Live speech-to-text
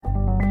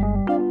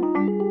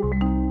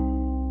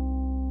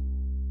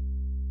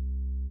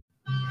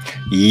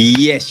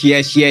Yes,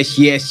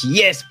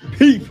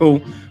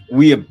 people.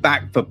 We are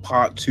back for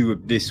part two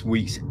of this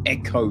week's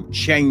Echo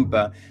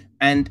Chamber.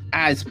 And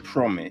as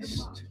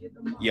promised,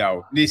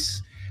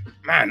 this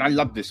man, I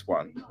love this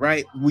one,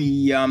 right?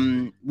 We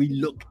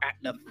look at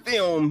the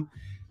film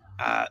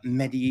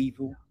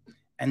Medieval,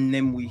 and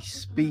then we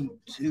speak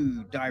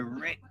to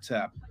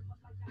director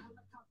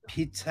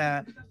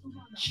Peter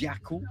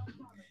Jackal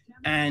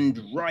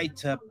and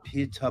writer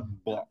Peter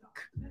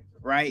Bock,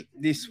 right?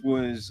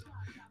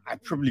 I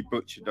probably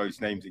butchered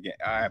those names again.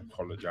 I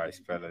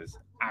apologize, fellas.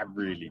 I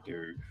really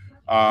do.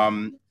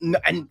 And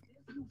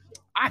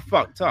I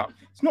fucked up.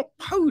 It's not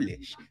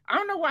Polish. I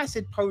don't know why I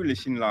said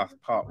Polish in last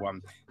part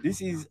one.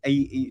 This is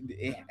a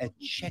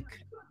Czech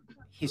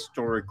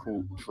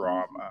historical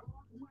drama,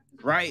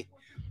 right?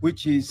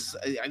 Which is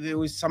there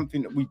was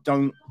something that we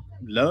don't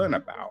learn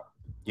about,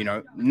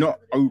 not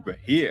over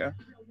here,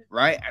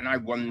 right? And I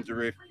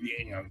wonder if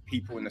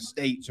people in the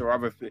States or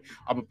other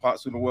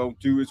parts of the world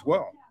do as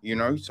well,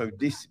 So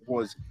this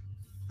was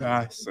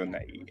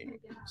fascinating.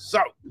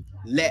 So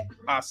let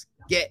us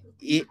get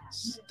it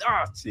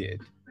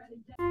started.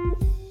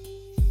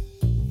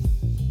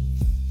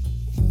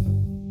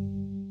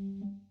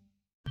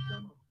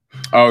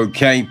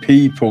 Okay,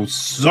 people.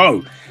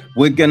 So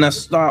we're gonna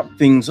start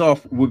things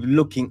off with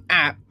looking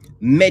at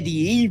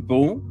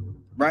Medieval,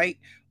 right?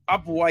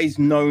 Otherwise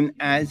known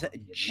as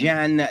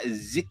Jan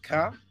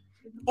Zika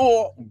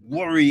or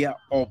Warrior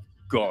of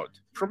God,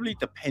 probably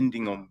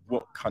depending on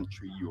what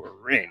country you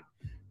are in,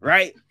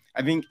 right?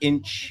 I think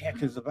in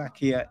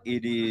Czechoslovakia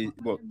it is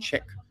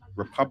Czech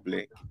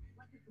Republic,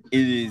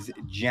 it is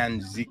Jan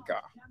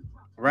Zika,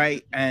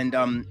 right? And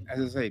as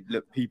I say,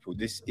 look, people,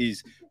 this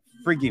is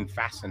friggin'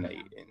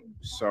 fascinating.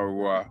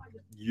 So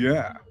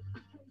yeah,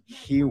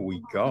 here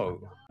we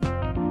go.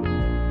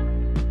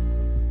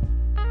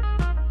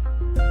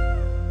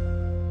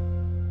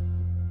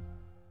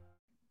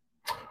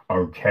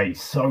 Okay,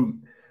 so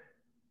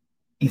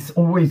it's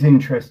always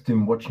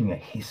interesting watching a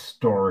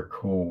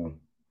historical,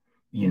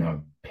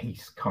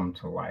 piece come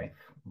to life,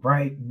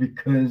 right?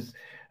 Because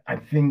I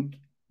think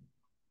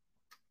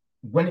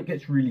when it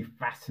gets really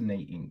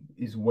fascinating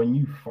is when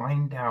you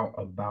find out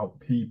about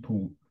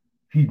people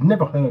you've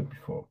never heard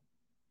before.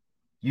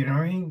 You know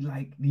what I mean?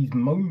 Like these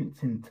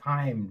moments in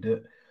time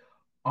that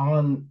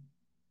aren't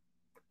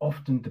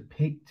often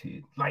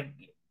depicted. Like,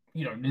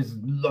 there's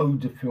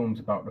loads of films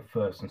about the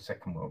First and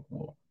Second World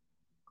War.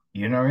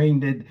 You know what I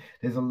mean?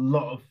 There's a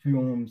lot of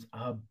films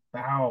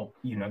about,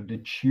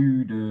 the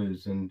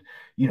Tudors and,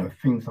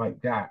 things like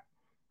that.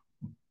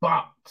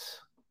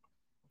 But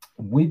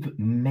with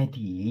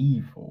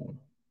Medieval,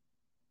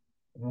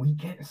 we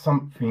get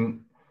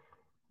something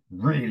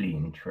really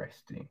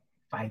interesting.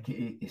 Like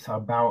it's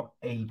about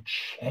a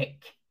Czech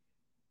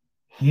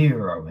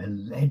hero, a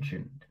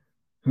legend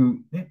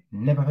who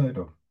never heard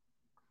of.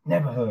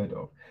 Never heard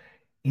of.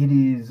 It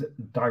is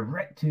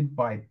directed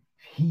by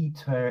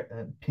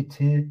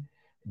Peter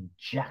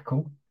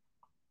Jackal,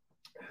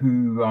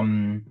 who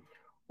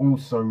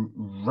also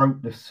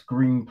wrote the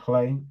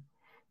screenplay.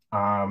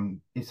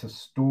 It's a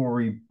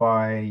story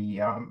by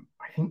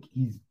I think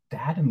his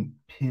dad and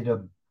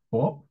Peter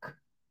Bock,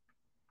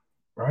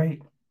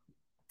 right?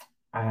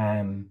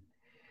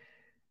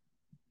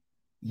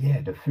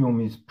 The film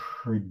is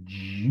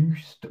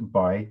produced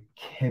by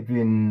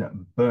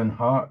Kevin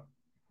Bernhardt,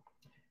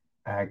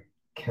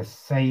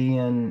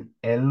 Kasayan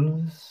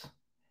Elves,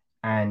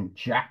 and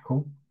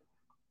Jackal.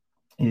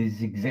 It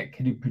is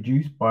executive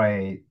produced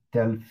by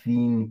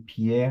Delphine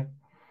Pierre,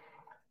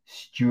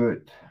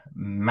 Stuart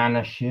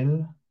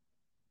Manashil,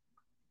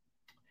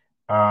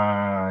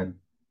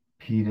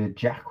 Peter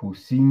Jackal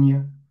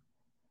Sr.,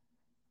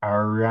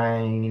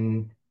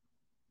 Arena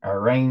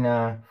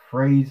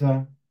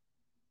Fraser,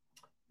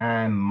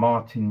 and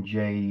Martin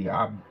J.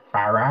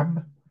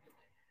 Barab.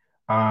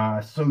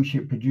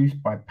 Associate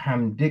produced by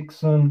Pam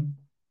Dixon,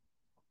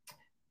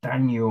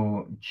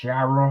 Daniel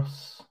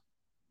Jaros,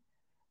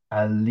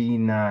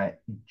 Alina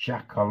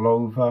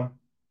Jakalova.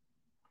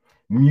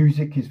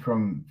 Music is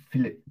from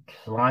Philip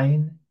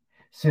Klein.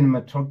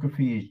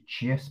 Cinematography is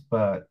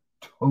Jesper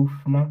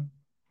Tofner.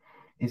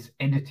 It's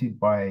edited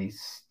by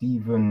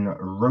Stephen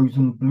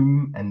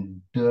Rosenblum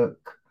and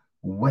Dirk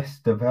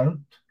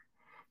Westervelt.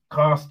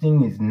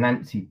 Casting is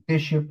Nancy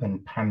Bishop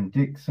and Pam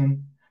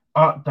Dixon.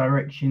 Art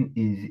direction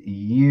is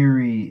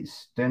Yuri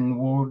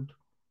Stenward.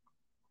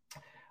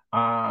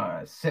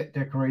 Set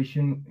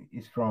decoration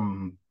is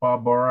from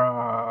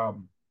Barbara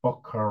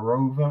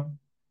Bokarova.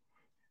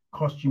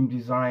 Costume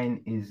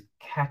design is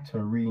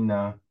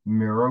Katerina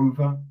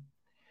Mirova.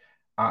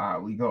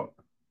 We got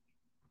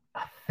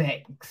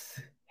effects,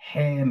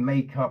 hair,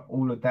 makeup,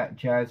 all of that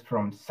jazz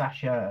from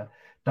Sasha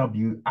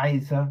W.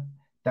 Iser,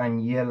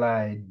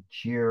 Daniela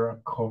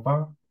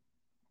Girakova,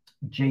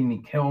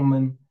 Jamie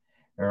Kelman,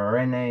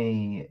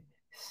 Renee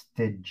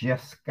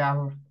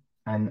Stejeskal,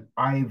 and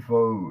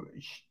Ivo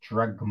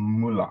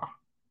Stragmula.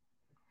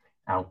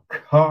 Our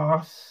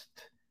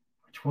cast,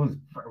 which was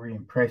very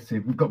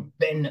impressive, we've got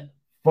Ben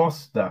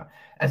Foster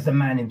as the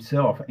man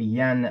himself,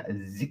 Jan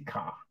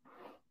Zika.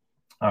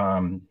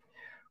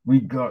 We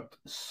got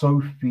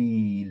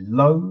Sophie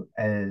Lowe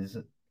as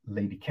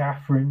Lady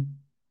Catherine,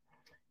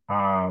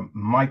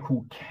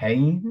 Michael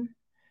Caine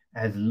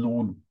as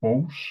Lord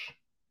Bolsh.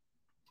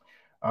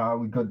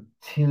 We got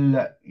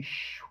Till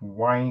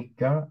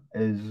Schweiger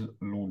as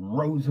Lord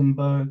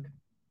Rosenberg,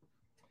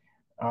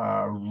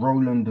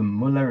 Roland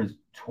Muller as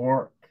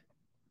Torque,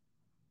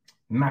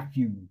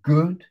 Matthew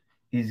Good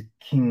is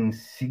King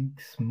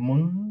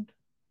Sigismund.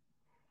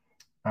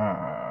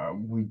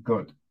 We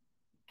got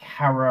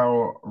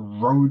Karel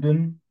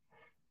Roden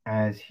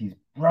as his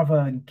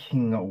brother,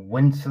 King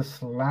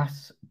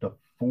Wenceslas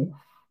IV.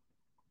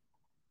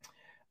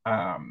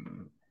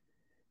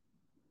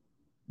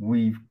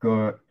 We've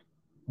got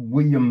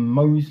William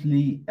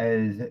Mosley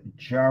as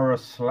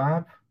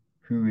Jaroslav,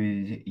 who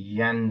is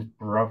Jan's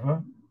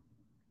brother.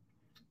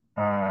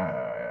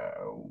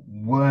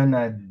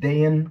 Werner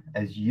Dayan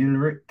as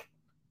Ulrich.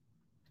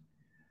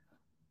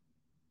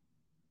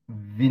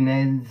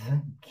 Vinez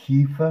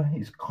Kiefer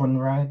is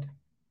Conrad.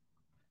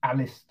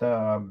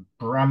 Alistair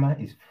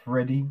Brammer is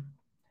Freddie.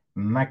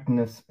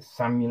 Magnus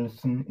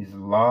Samuelsson is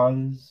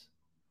Lars.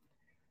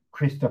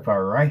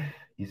 Christopher Reif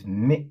is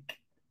Mick.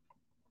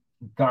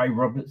 Guy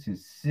Roberts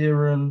is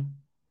Cyril.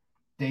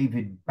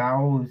 David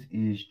Bowles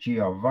is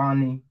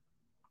Giovanni.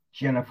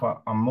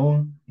 Jennifer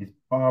Amon is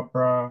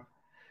Barbara.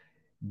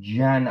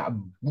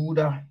 Jan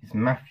Buddha is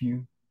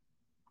Matthew.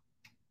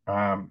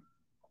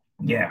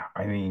 Yeah,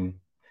 I mean,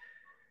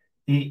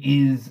 it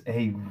is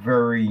a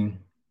very,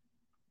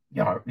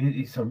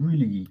 it's a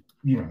really,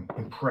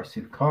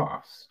 impressive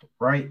cast,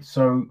 right?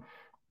 So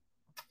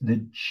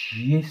the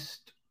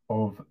gist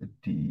of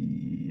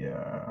the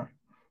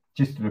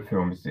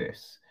film is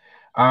this.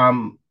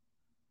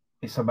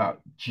 It's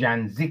about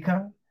Jan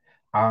Zicker,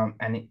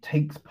 and it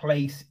takes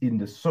place in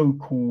the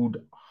so-called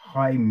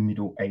High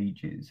Middle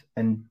Ages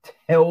and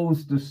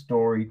tells the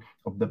story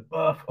of the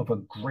birth of a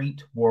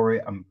great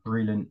warrior and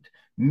brilliant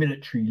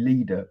military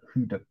leader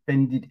who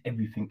defended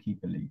everything he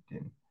believed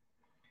in.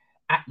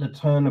 At the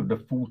turn of the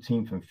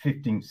 14th and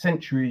 15th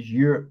centuries,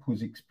 Europe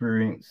was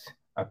experiencing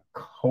a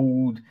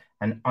cold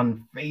and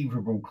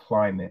unfavorable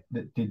climate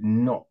that did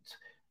not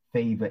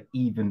favor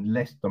even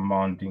less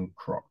demanding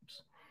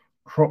crops.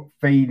 Crop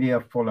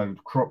failure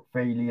followed crop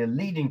failure,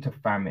 leading to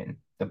famine.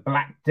 The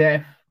Black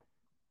Death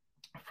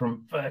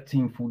from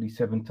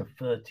 1347 to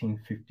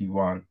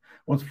 1351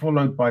 was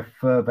followed by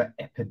further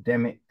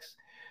epidemics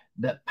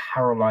that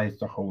paralyzed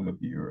the whole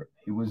of Europe.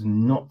 It was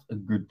not a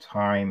good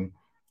time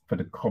for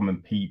the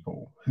common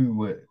people, who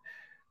were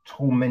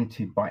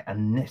tormented by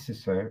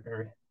unnecessary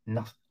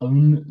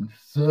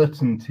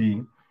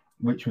uncertainty,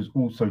 which was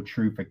also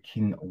true for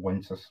King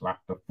Wenceslav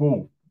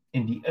IV.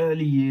 In the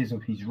early years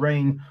of his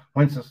reign,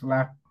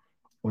 Wenceslav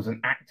was an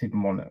active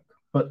monarch,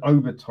 but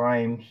over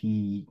time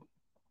he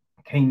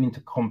came into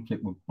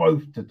conflict with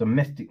both the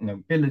domestic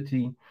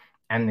nobility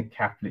and the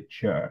Catholic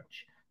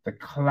Church. The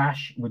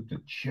clash with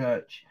the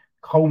church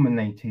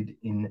culminated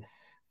in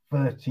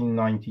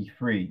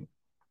 1393,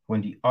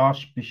 when the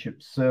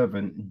Archbishop's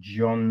servant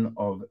John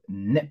of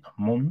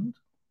Nepmund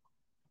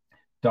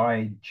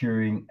died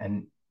during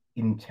an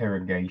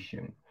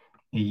interrogation.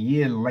 A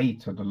year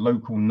later, the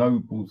local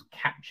nobles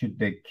captured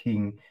their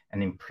king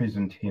and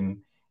imprisoned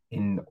him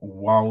in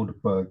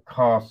Waldburg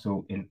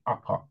Castle in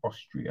Upper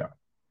Austria.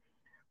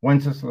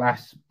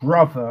 Wenceslas's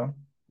brother,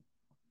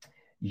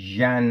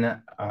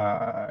 Jan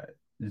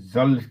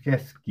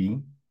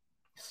Zolkiewski,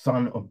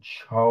 son of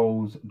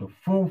Charles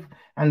IV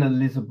and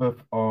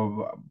Elizabeth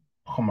of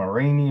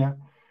Pomerania,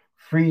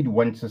 freed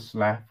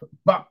Wenceslav,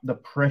 but the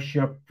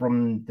pressure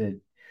from the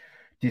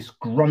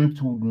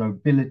disgruntled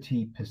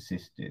nobility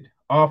persisted.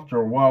 After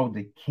a while,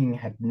 the king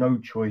had no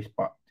choice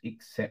but to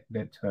accept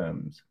their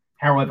terms.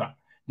 However,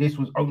 this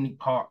was only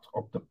part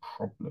of the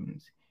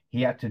problems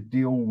he had to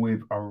deal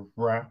with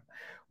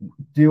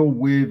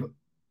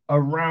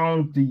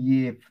around the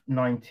year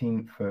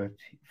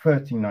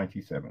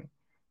 1397.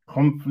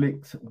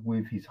 Conflicts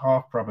with his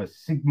half-brother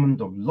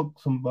Sigmund of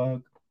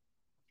Luxembourg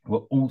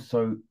were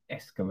also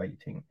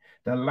escalating.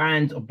 The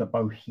lands of the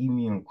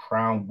Bohemian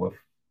crown were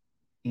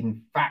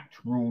in fact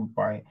ruled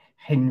by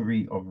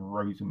Henry of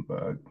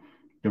Rosenberg,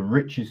 the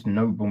richest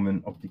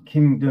nobleman of the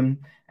kingdom,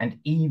 and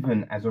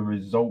even as a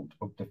result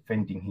of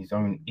defending his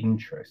own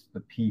interests,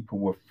 the people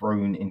were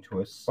thrown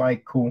into a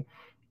cycle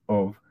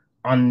of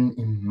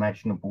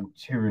unimaginable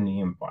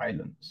tyranny and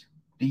violence.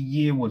 The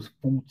year was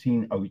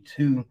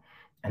 1402,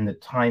 and the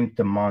time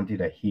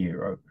demanded a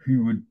hero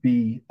who would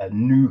be a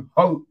new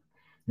hope,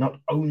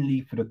 not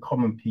only for the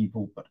common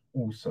people, but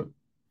also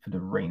for the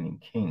reigning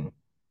king.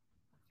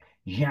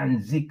 Jan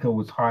Zicker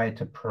was hired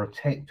to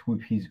protect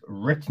with his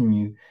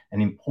retinue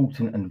an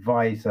important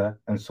advisor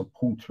and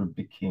supporter of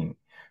the king.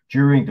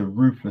 During the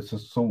ruthless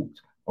assault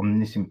on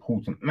this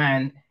important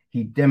man,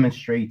 he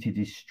demonstrated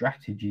his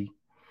strategy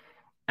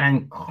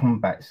and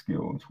combat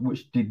skills,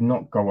 which did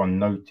not go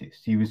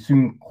unnoticed. He was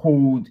soon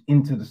called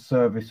into the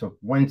service of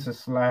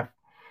Wenceslav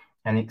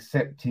and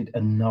accepted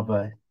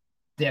another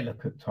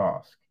delicate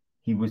task.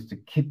 He was to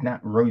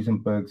kidnap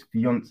Rosenberg's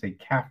fiancée,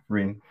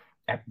 Catherine,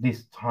 at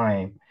this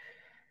time,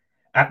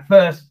 At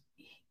first,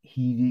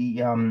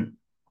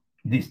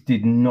 this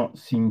did not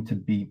seem to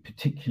be a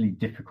particularly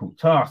difficult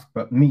task,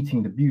 but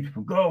meeting the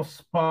beautiful girl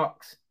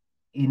sparks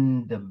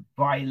in the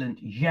violent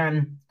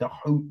Jeanne the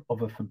hope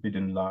of a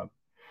forbidden love.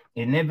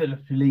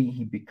 Inevitably,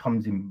 he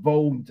becomes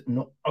involved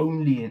not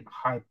only in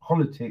high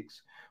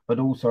politics, but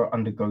also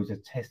undergoes a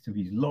test of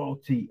his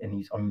loyalty and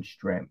his own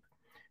strength.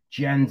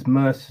 Jeanne's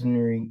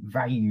mercenary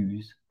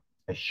values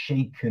are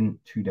shaken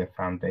to their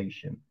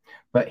foundation,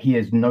 but he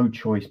has no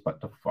choice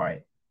but to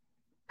fight.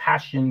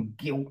 Passion,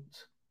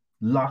 guilt,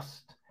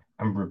 lust,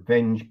 and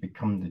revenge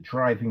become the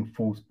driving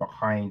force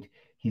behind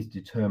his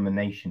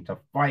determination to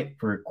fight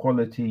for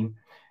equality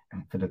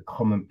and for the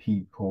common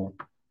people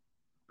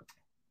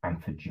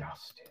and for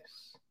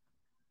justice.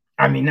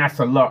 I mean, that's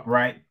a lot,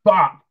 right?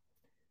 But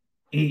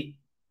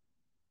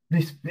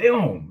this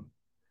film,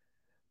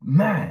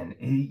 man,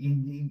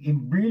 it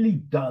really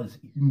does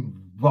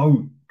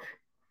invoke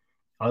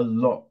a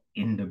lot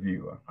in the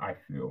viewer, I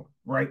feel,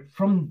 right?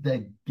 From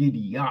the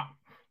giddy up,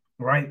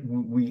 right?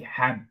 We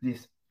have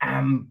this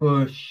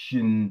ambush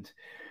and,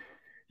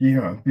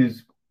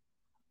 because,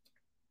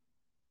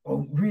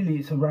 well, really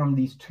it's around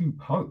these two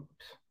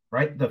popes,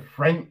 right? The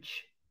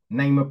French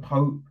name a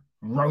pope,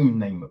 Rome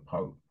name a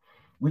pope,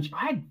 which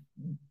I'd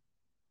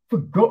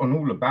forgotten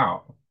all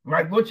about,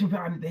 right? Watching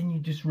that, and then you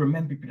just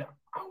remember, like,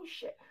 oh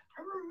shit,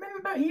 I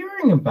remember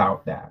hearing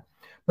about that.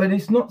 But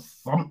it's not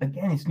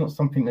it's not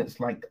something that's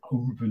like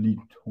overly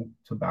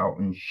talked about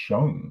and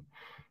shown.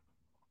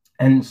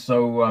 And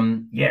so,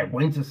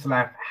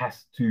 Wenceslav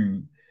has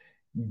to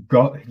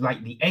go,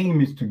 like the aim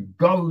is to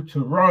go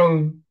to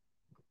Rome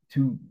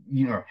to,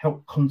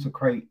 help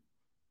consecrate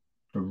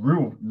the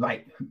real,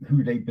 like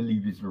who they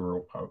believe is the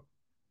real pope,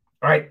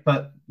 right?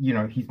 But,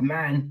 his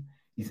man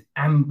is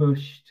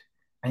ambushed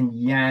and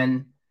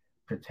Jan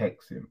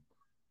protects him.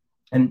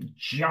 And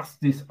just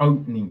this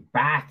opening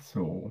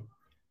battle,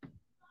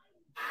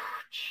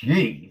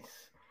 jeez,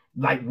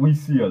 like we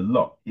see a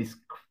lot. It's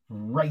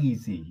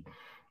crazy.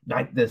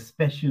 Like the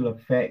special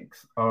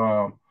effects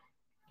are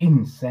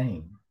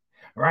insane,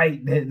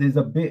 right? There's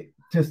a bit,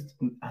 just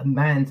a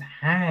man's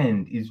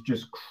hand is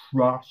just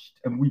crushed,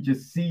 and we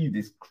just see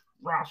this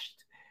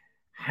crushed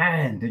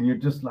hand, and you're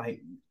just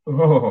like,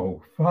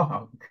 oh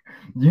fuck.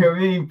 You know what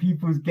I mean?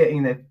 People's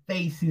getting their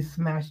faces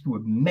smashed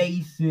with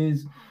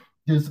maces.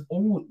 There's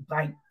all,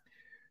 like,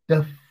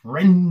 the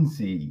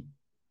frenzy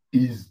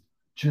is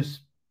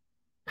just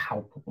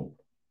palpable.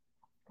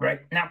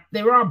 Right now,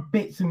 there are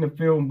bits in the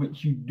film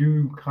which you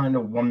do kind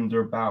of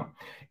wonder about.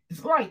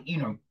 It's like,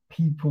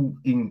 people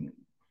in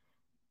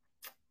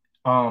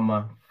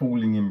armor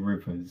falling in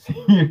rivers,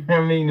 you know what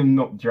I mean, and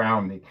not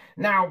drowning.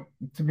 Now,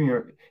 to me,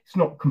 it's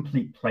not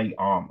complete plate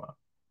armor,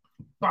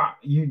 but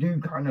you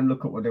do kind of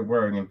look at what they're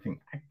wearing and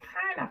think, I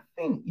kind of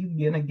think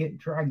you're gonna get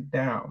dragged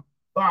down.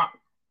 But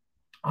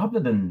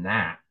other than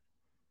that,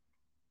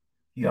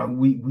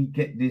 we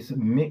get this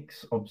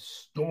mix of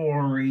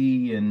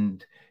story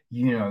and,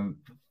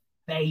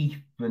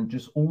 faith and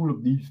just all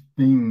of these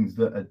things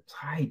that are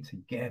tied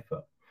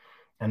together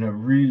and are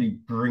really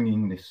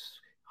bringing this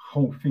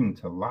whole thing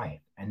to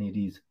life. And it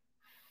is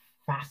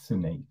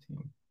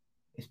fascinating.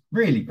 It's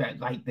really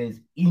bad. Like, there's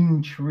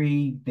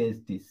intrigue, there's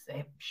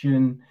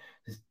deception,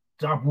 there's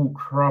double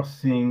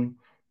crossing.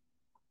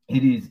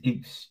 It is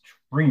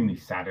extremely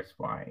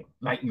satisfying.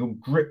 Like, you're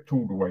gripped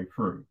all the way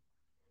through,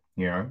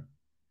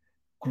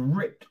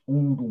 gripped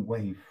all the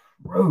way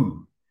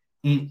through.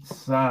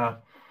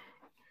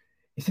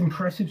 It's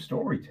impressive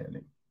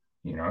storytelling,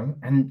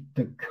 and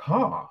the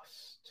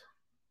cast,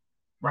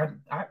 right?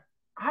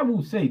 I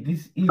will say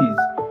this is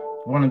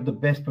one of the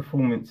best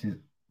performances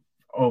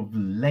of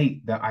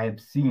late that I have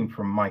seen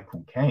from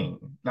Michael Caine.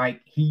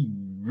 Like, he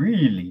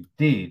really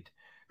did,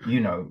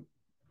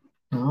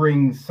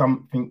 bring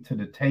something to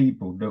the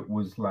table that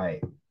was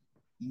like,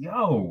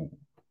 yo,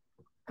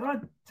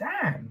 god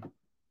damn,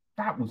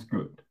 that was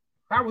good.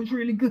 That was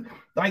really good.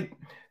 Like,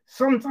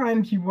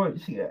 sometimes you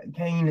watch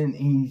Caine and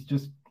he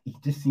just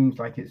seems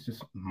like it's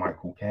just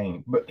Michael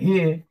Caine. But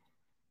here,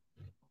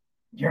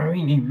 you know what I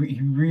mean?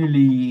 He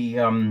really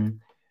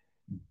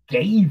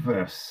gave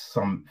us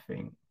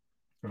something,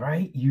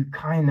 right? You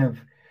kind of,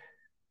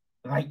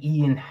 like,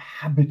 he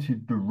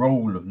inhabited the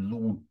role of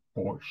Lord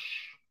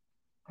Bush.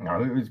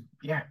 It was,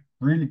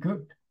 really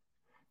good.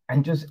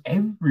 And just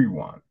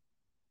everyone,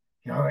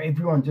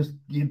 everyone just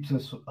gives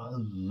us a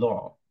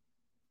lot,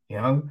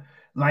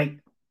 like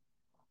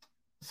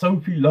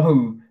Sophie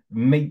Lowe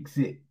makes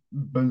it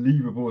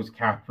believable as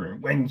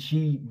Catherine when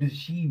she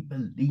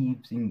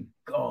believes in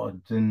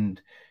God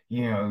and,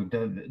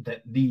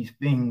 that these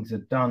things are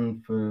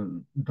done for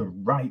the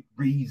right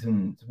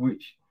reasons,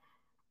 which,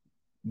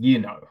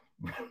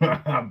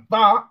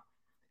 but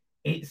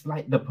it's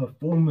like the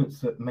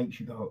performance that makes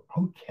you go,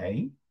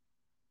 okay,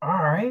 all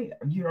right,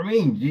 you know what I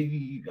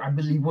mean? I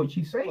believe what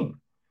she's saying,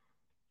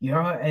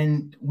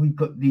 and we've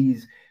got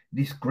this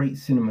great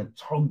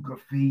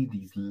cinematography,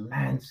 these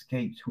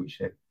landscapes which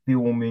they're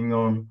filming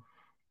on.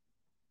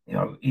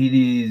 It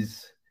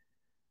is,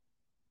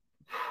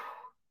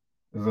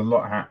 there's a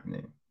lot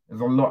happening.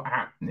 There's a lot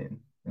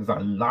happening. There's a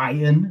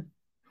lion.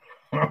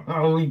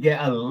 We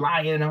get a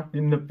lion up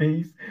in the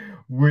piece,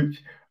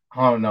 which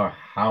I don't know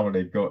how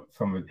they got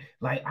some of,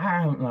 like,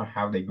 I don't know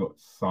how they got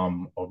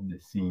some of the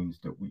scenes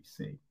that we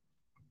see,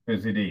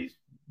 because it is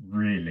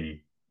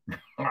really,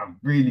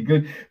 really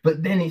good.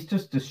 But then it's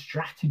just a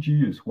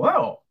strategy as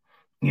well,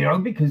 you know,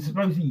 because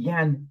supposedly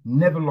Yan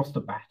never lost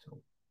a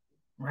battle,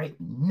 right?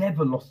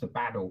 Never lost a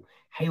battle.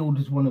 Hailed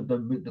as one of the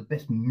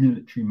best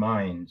military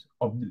minds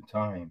of the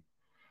time.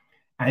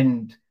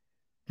 And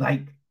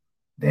like,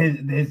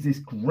 there's this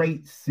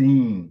great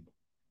scene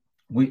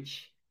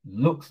which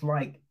looks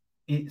like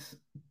it's,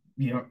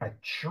 you know, a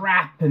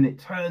trap, and it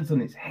turns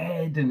on its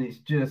head, and it's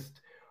just,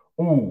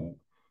 oh,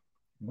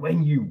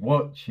 when you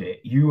watch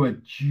it, you are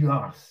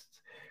just,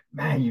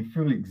 man, you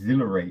feel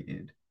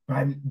exhilarated.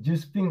 Right?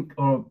 Just think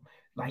of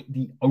like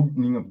the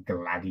opening of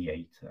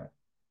Gladiator.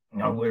 You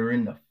know, we're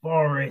in the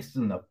forest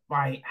and the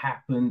fight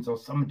happens, or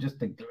some just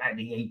the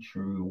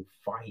gladiatorial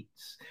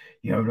fights,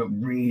 you know, that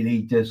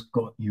really just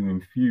got you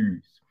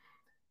infused.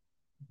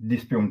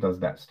 This film does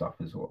that stuff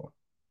as well,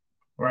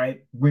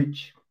 right?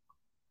 Which,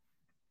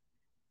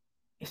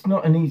 it's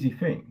not an easy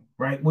thing,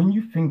 right? When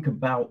you think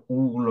about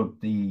all of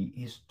the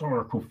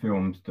historical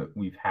films that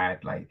we've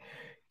had, like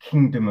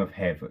Kingdom of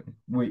Heaven,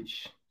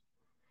 which,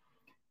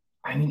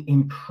 I mean,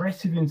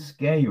 impressive in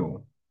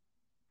scale,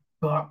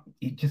 but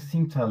it just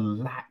seemed to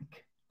lack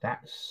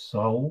that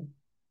soul.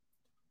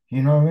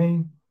 You know what I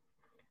mean?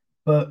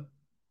 But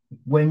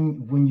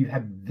when you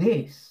have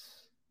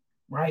this,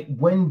 right,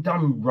 when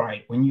done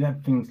right, when you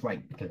have things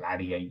like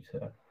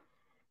Gladiator,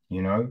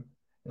 you know,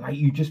 like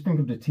you just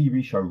think of the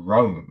TV show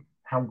Rome.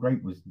 How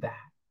great was that?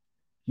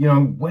 You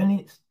know, when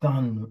it's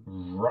done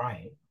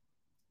right,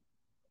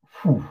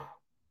 whew,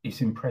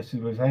 it's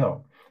impressive as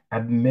hell.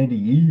 And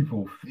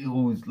Medieval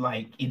feels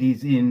like it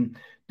is in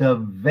the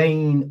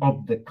vein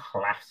of the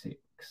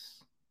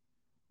classics,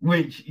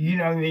 which, you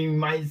know, it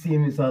might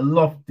seem it's a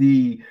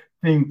lofty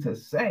thing to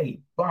say,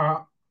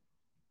 but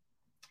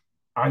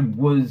I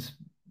was,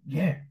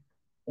 yeah,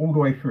 all the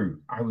way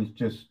through, I was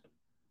just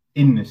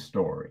in this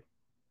story.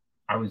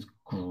 I was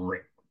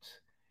gripped.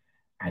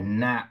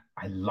 And that,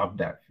 I love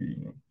that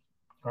feeling,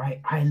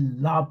 right? I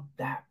love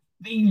that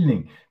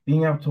feeling,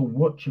 being able to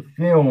watch a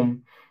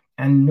film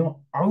and not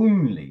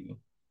only,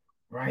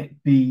 right,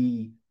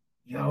 be,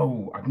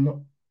 yo, I've not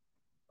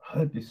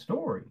heard this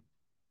story,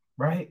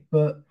 right?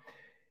 But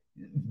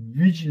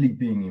visually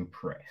being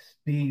impressed,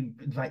 being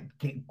like,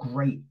 get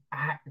great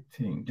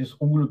acting, just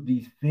all of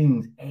these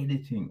things,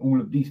 editing,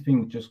 all of these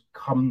things just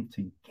come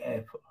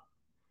together,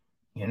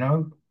 you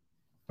know?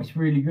 It's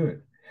really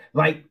good.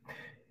 Like,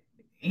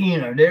 you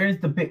know, there is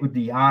the bit with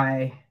the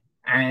eye,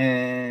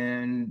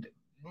 and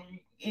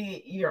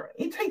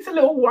it takes a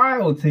little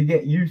while to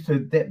get used to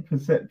depth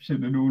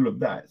perception and all of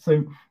that.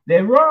 So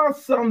there are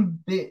some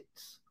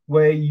bits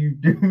where you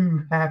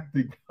do have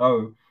to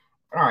go,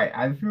 all right,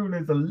 I feel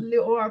there's a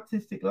little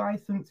artistic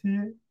license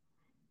here,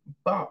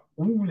 but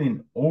all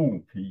in all,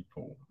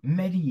 people,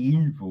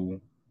 Medieval,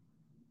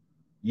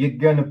 you're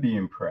gonna be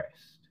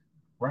impressed,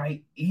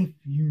 right? If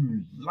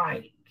you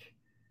like,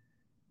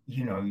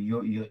 you know,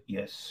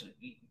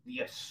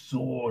 your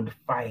sword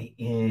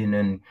fighting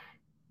and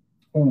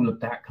all of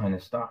that kind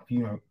of stuff.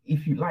 You know,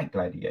 if you like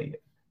Gladiator,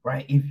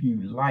 right? If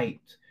you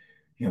liked,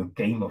 you know,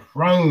 Game of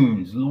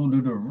Thrones, Lord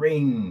of the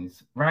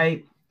Rings,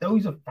 right?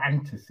 Those are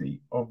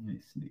fantasy,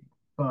 obviously,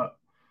 but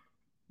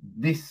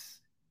this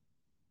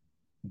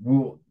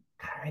will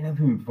kind of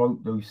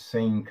invoke those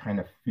same kind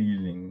of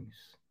feelings,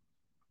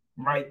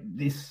 right?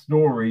 This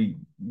story,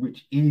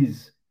 which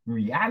is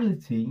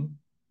reality,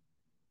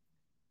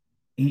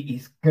 it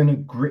is going to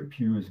grip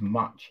you as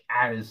much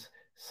as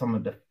some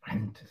of the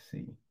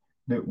fantasy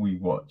that we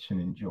watch and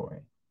enjoy.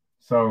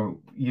 So,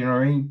 you know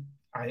what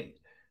I mean?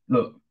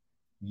 Look,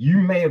 you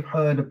may have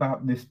heard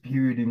about this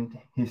period in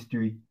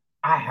history.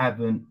 I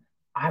haven't.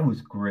 I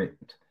was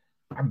gripped.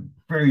 I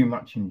very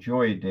much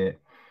enjoyed it.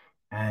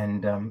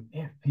 And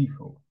yeah,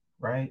 people,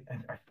 right?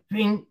 And I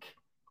think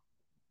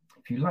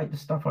if you like the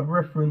stuff I've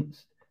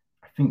referenced,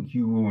 I think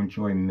you will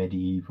enjoy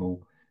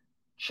Medieval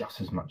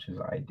just as much as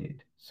I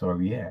did. So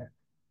yeah,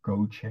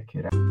 go check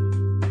it out.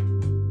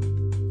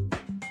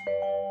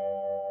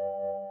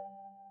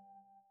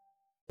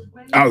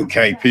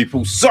 Okay,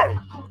 people. So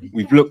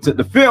we've looked at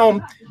the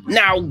film.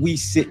 Now we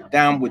sit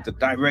down with the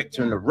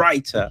director and the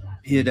writer,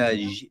 Peter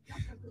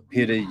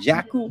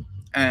Jaku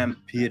and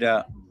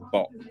Peter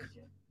Bock.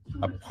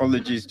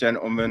 Apologies,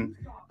 gentlemen,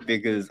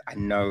 because I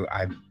know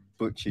I've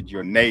butchered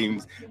your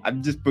names.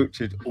 I've just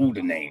butchered all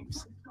the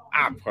names.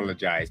 I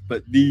apologize,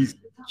 but these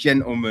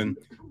gentlemen,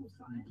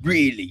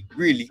 really,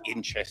 really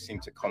interesting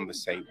to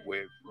conversate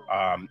with.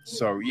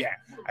 So yeah,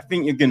 I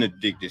think you're gonna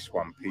dig this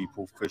one,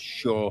 people, for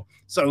sure.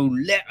 So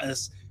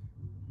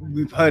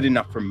we've heard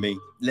enough from me.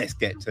 Let's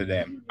get to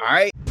them. All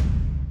right.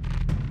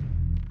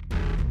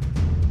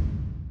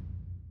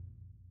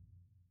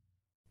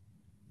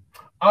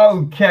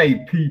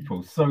 Okay,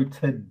 people. So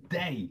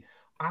today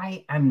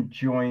I am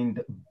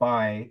joined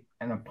by,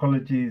 and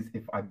apologies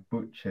if I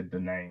butchered the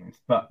names,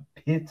 but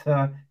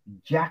Peter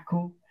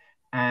Jackal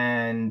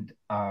and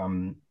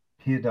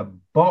Peter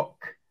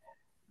Bock,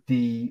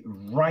 the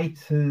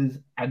writers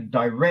and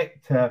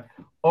director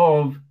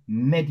of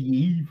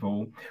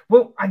Medieval.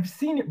 Well, I've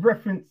seen it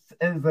referenced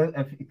as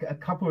a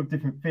couple of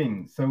different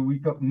things. So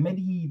we've got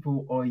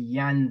Medieval or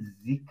Jan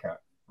Zika,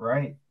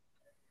 right?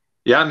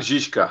 Jan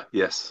Žižka,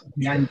 yes.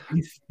 Jan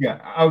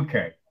Zika.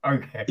 Okay.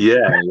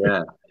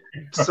 Yeah.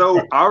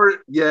 So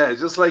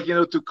just like,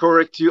 to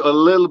correct you a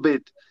little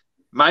bit,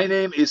 my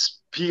name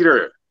is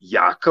Peter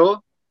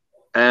Jakel,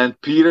 and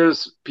Peter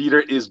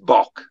is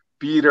Bock,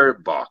 Peter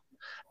Bock.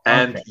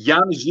 And okay.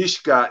 Jan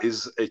Žižka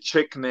is a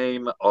Czech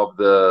name of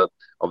the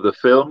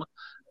film,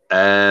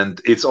 and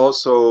it's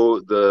also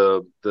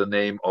the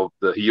name of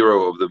the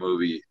hero of the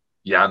movie,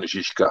 Jan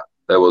Žižka.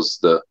 That was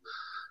the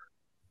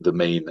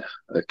main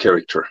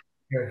character.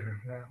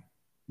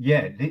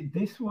 Yeah,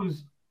 this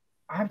was,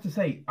 I have to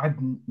say, I've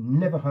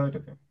never heard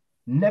of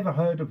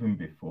him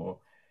before,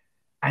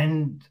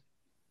 and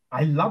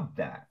I love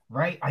that,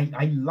 right?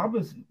 I love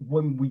us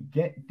when we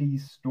get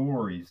these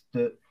stories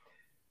that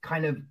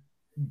kind of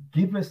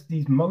give us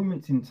these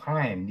moments in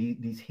time,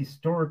 these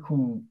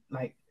historical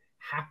like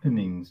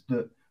happenings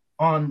that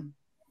aren't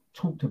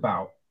talked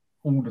about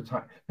all the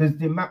time. There's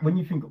the amount, when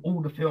you think of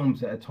all the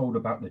films that are told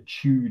about the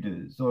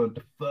Tudors or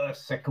the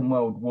First, Second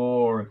World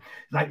War,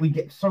 like we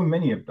get so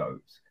many of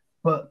those,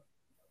 but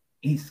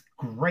it's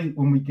great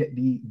when we get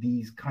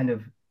these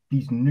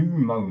new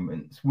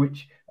moments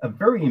which are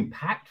very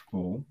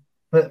impactful,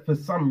 but for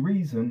some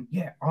reason,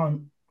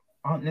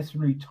 aren't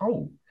necessarily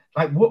told.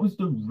 Like, what was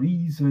the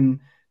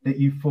reason that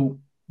you thought,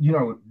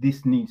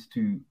 this needs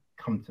to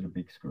come to the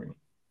big screen?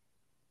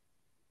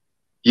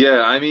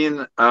 Yeah, I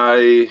mean,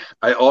 I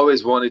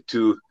always wanted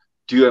to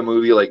do a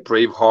movie like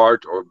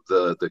Braveheart or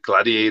the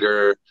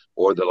Gladiator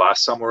or The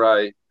Last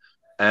Samurai,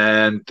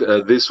 and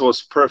this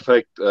was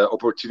perfect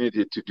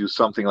opportunity to do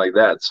something like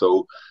that.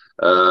 So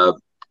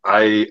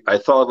I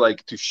thought,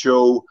 like, to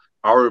show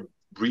our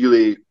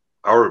real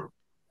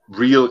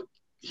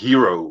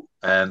hero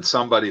and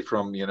somebody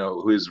from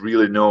who is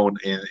really known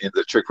in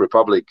the Czech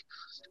Republic,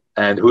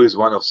 and who is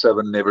one of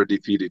 7 never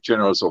defeated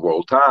generals of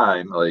all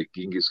time, like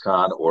Genghis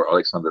Khan or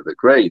Alexander the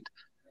Great.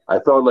 I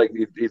thought, like,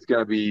 it's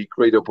going to be a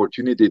great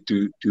opportunity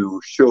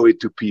to show it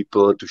to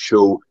people, to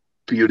show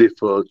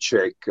beautiful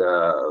Czech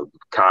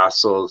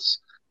castles,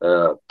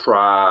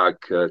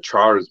 Prague,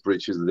 Charles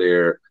Bridge is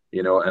there,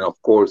 and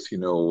of course,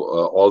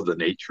 all the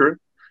nature.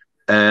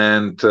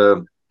 And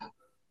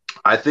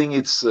I think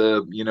it's,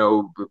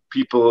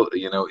 people,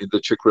 in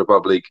the Czech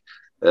Republic,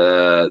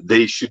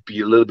 they should be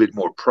a little bit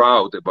more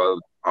proud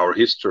about our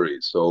history.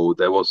 So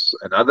that was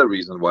another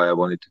reason why I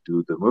wanted to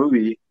do the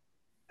movie.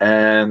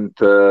 And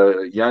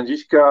Jan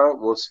Žižka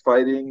was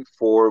fighting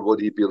for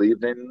what he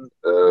believed in,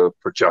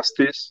 for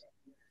justice.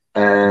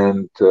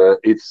 And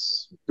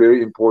it's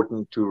very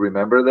important to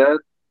remember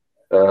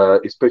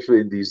that,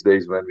 especially in these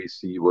days when we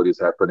see what is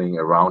happening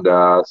around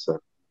us.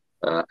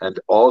 And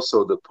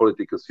also the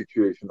political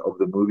situation of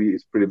the movie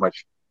is pretty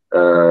much,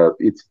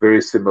 it's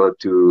very similar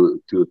to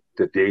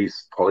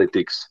today's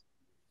politics.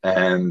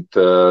 And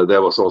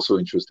that was also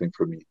interesting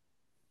for me.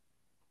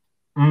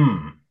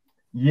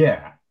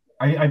 Yeah,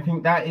 I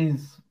think that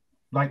is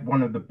like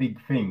one of the big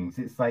things.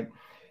 It's like,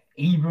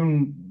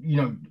 even,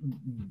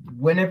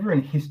 whenever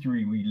in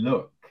history we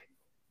look,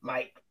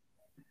 like,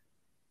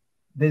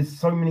 there's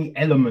so many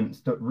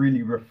elements that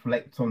really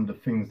reflect on the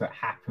things that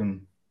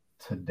happen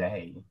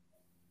today,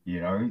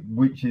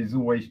 which is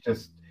always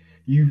just,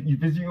 you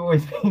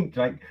always think,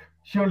 like,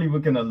 surely we're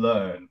going to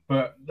learn,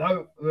 but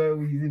no,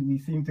 we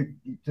seem to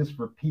just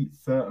repeat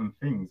certain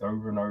things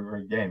over and over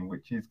again,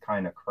 which is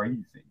kind of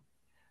crazy.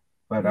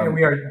 But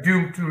we are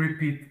doomed to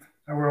repeat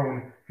our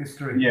own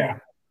history. Yeah.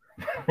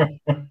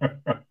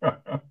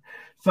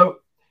 So,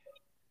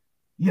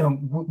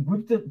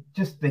 with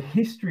the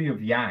history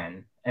of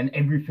Jan and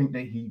everything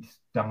that he's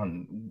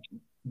done,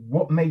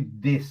 what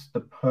made this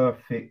the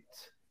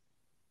perfect,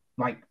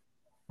 like,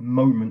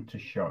 moment to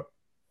show?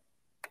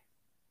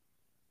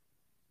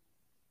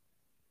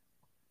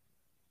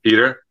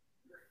 Peter?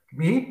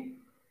 Me?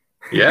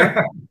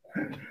 Yeah.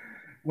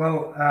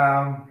 Well,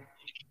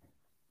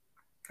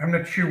 I'm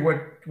not sure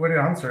what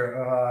to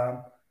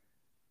answer.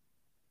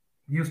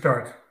 You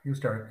start.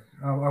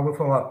 I will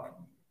follow up.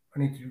 I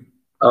need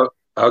to.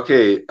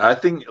 Okay. I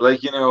think,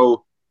 like,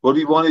 what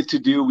we wanted to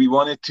do,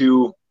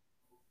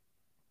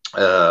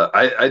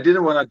 I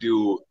didn't want to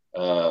do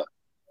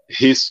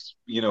his,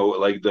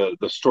 like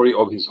the story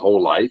of his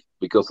whole life,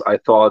 because I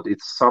thought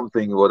it's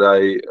something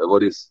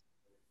what is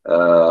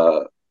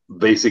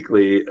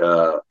basically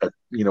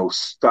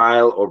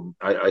style, or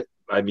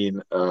I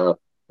mean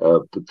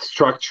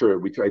structure,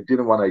 which I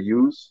didn't want to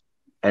use,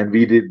 and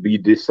we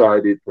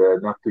decided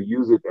not to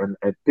use it,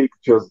 and pick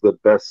just the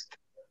best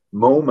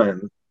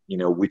moment,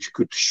 which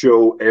could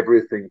show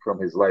everything from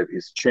his life,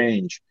 his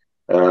change,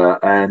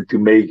 and to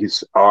make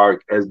his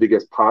arc as big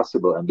as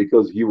possible. And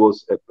because he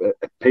was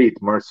a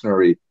paid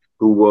mercenary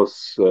who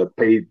was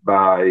paid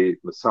by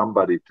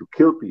somebody to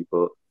kill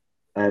people,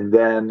 and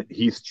then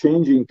he's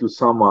changing to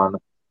someone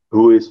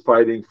who is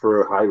fighting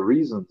for high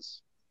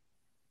reasons,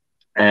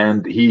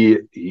 and he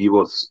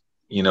was,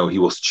 he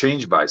was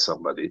changed by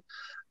somebody.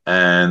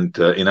 And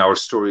in our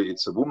story,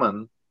 it's a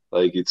woman.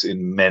 Like it's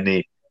in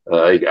many.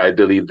 I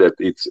believe that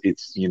it's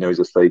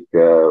just like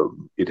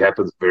it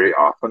happens very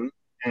often.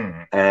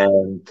 Mm.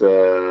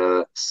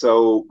 And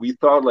so we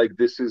thought like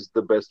this is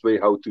the best way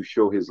how to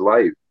show his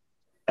life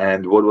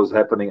and what was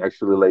happening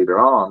actually later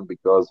on,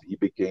 because he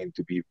became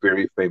to be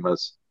very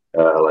famous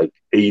like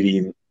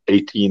 18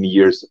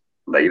 years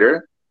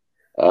later.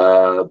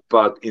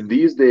 But in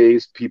these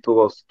days, people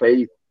lost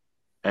faith,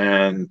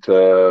 and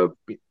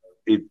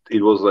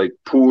it was like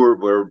poor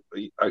were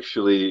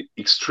actually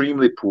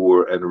extremely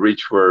poor, and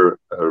rich were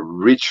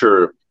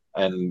richer,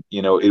 and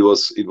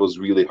it was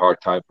really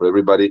hard time for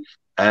everybody.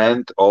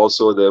 And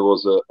also there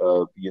was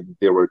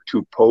there were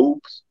two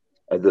popes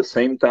at the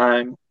same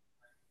time,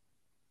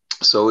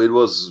 so it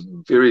was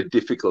very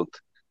difficult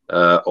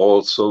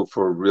also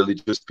for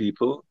religious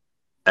people.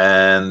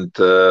 And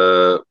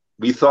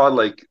we thought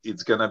like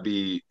it's gonna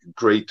be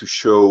great to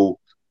show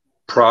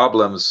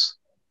problems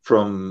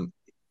from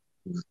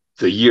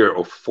the year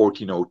of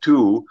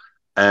 1402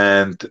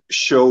 and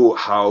show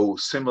how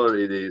similar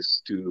it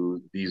is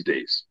to these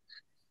days.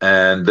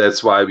 And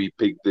that's why we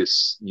picked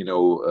this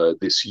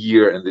this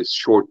year and this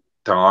short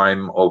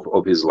time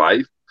of his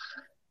life.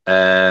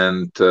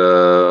 And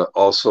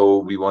also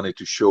we wanted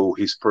to show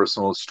his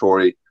personal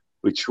story,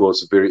 which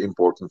was very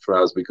important for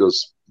us,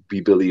 because we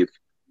believe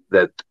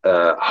that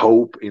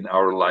hope in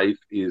our life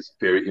is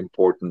very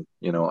important,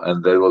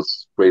 and that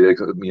was great,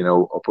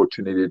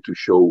 opportunity to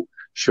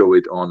show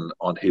it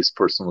on his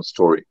personal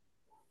story.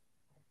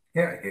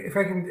 Yeah, if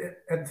I can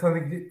add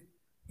something,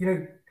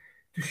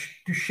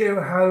 to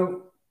show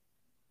how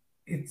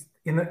it's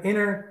in the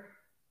inner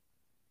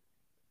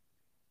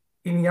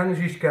in Jan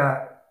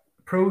Žižka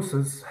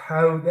process,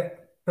 how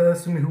that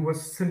person who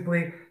was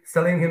simply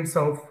selling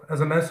himself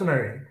as a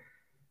mercenary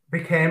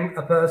became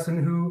a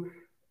person who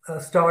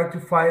started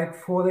to fight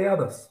for the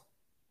others.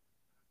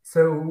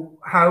 So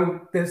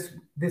how this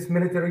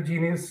military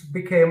genius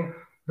became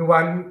the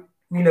one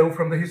we know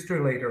from the history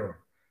later on.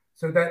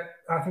 So that,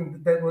 I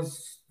think that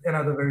was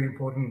another very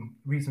important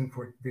reason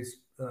for this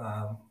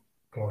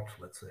plot,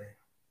 let's say.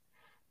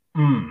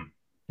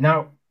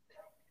 Now,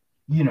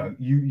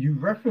 you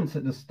reference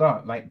at the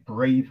start like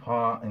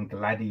Braveheart and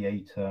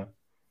Gladiator,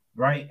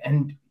 right?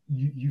 And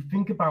you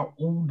think about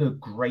all the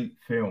great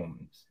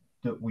films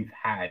that we've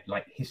had,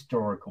 like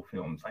historical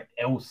films like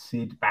El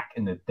Cid back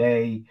in the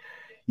day,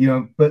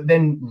 but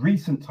then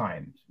recent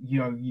times,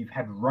 you've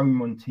had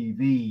Rome on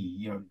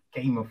TV,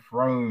 Game of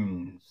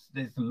Thrones,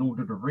 there's the Lord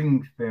of the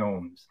Rings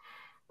films,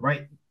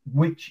 right?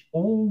 Which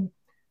all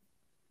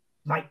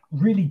like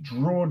really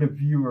draw the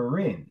viewer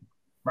in,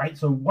 right?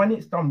 So when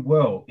it's done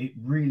well, it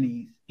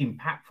really is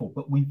impactful,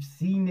 but we've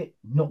seen it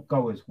not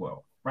go as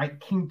well, right?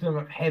 Kingdom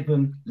of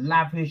Heaven,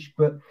 lavish,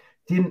 but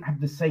didn't have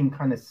the same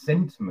kind of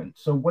sentiment.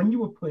 So when you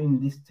were putting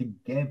this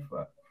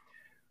together,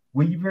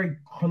 were you very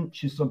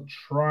conscious of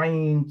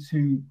trying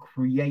to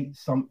create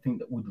something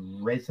that would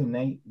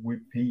resonate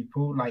with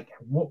people? Like,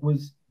 what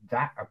was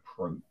that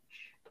approach?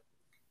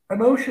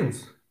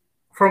 Emotions,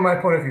 from my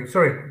point of view.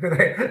 Sorry that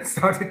I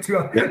started to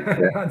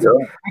answer.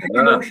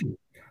 Emotion.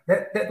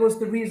 That was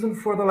the reason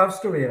for the love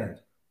story in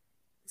it.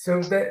 So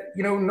that,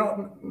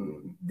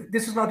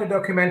 this is not a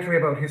documentary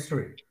about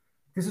history.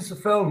 This is a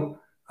film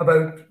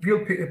about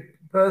real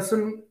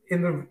person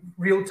in the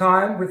real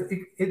time with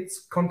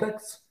its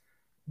context.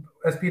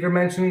 As Peter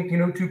mentioned,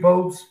 two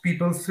popes,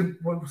 people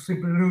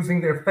simply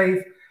losing their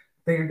faith.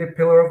 The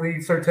pillar of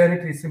the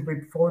certainty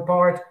simply fall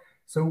apart.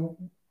 So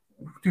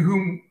to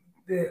whom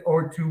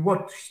or to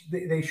what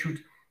they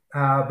should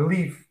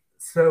believe.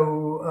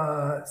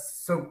 So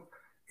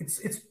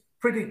it's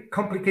pretty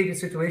complicated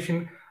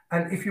situation.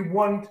 And if you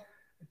want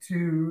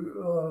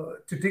to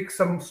dig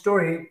some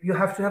story, you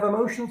have to have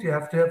emotions. You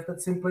have to have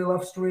that simply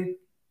love story.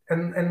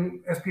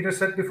 And as Peter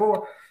said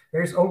before,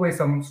 there's always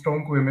some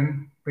strong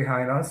women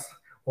behind us,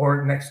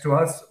 or next to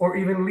us, or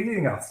even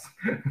leading us.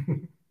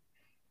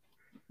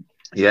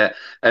 Yeah,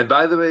 and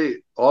by the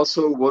way,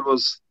 also what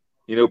was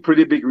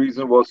pretty big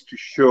reason was to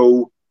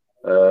show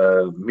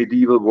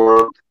medieval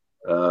world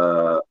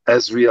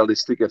as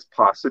realistic as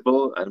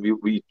possible, and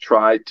we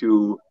try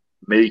to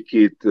make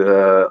it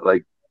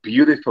like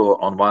beautiful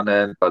on one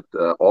end, but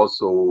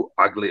also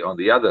ugly on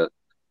the other,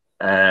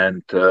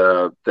 and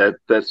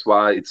that's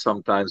why it's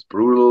sometimes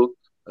brutal.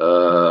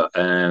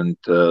 And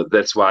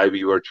that's why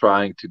we were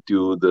trying to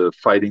do the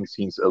fighting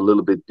scenes a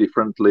little bit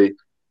differently.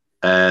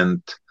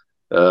 And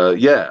our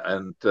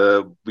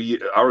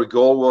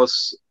goal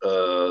was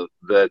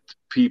that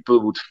people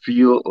would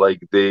feel like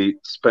they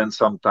spent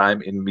some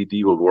time in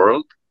medieval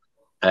world,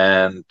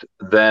 and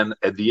then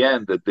at the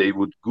end that they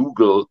would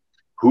Google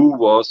who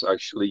was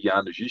actually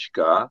Jan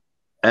Žižka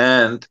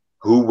and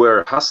who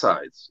were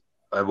Hasides,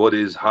 and what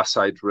is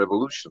Hasside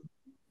revolution.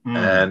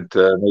 And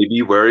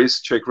maybe where is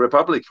Czech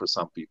Republic for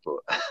some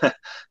people.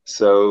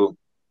 So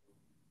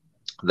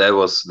that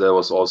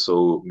was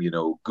also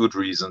good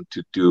reason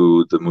to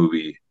do the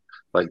movie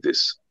like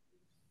this.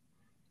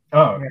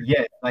 Oh,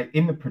 yeah, like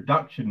in the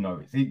production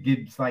notes, it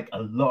gives like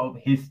a lot of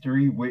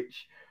history,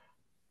 which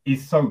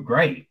is so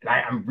great.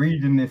 Like I'm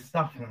reading this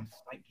stuff and I'm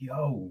just like,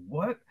 yo,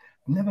 what?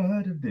 Never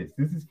heard of this.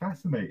 This is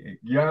fascinating.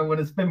 You know, I want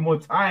to spend more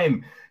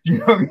time, you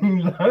know,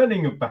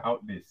 learning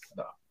about this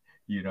stuff,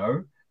 you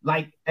know?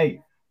 Like,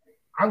 hey,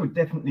 I would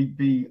definitely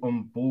be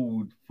on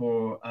board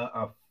for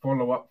a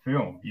follow-up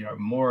film, you know,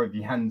 more of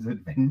Jan's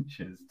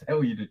adventures,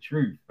 tell you the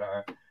truth,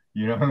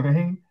 you know what I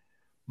mean?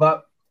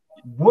 But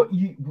what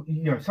you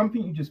know,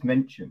 something you just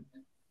mentioned,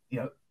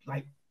 you know,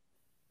 like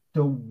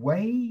the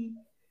way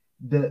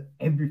that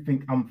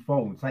everything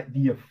unfolds, like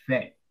the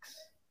effects.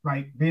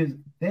 Like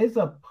there's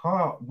a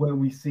part where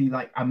we see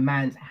like a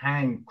man's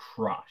hand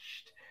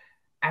crushed,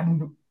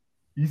 and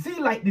you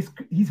see like this,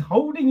 he's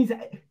holding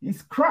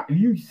his crutch.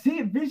 You see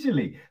it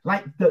visually,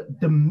 like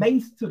the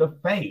mace to the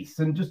face,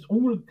 and just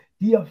all of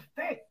the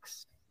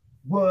effects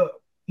were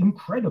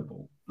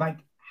incredible. Like,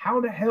 how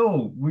the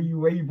hell were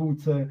you able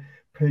to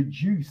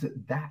produce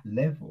at that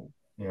level?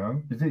 You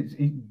know, because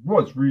it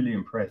was really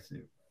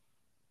impressive.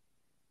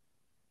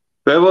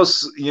 That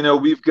was, you know,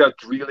 we've got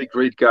really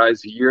great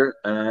guys here,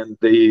 and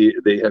they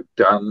have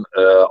done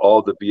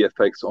all the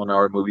VFX on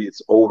our movie.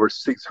 It's over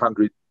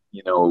 600,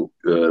 you know,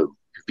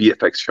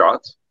 VFX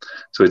shots,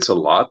 so it's a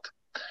lot.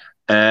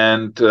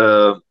 And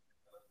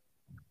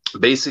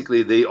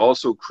basically, they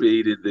also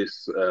created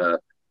this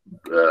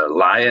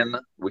lion,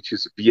 which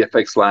is a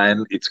VFX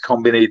lion. It's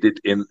combined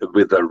in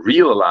with a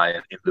real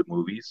lion in the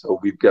movie, so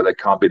we've got a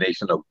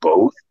combination of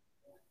both.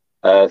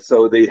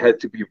 So they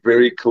had to be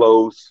very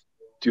close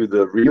to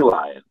the real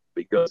lion,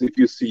 because if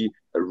you see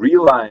a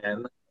real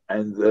lion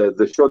and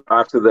the shot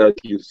after that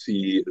you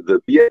see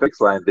the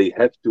VFX lion, they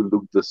have to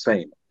look the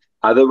same.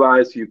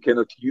 Otherwise, you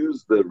cannot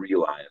use the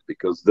real lion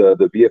because the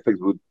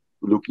VFX would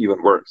look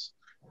even worse.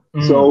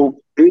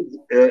 So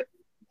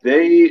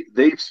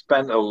they've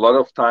spent a lot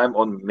of time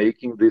on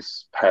making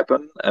this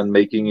happen and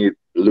making it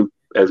look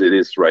as it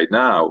is right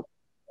now.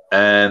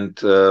 And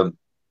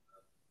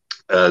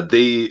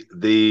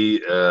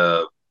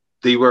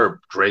they were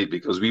great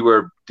because we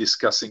were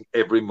discussing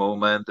every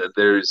moment, and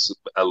there's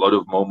a lot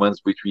of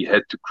moments which we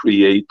had to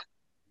create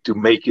to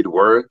make it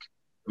work.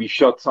 We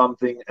shot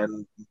something,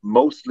 and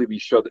mostly we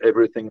shot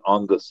everything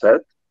on the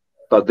set,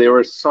 but there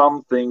were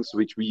some things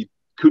which we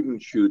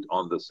couldn't shoot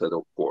on the set,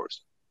 of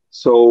course.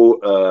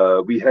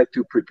 So we had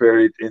to prepare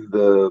it in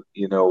the,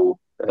 you know,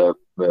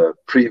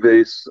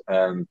 previs,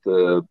 and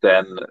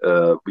then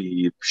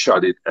we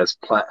shot it as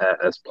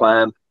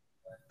planned.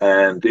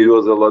 And it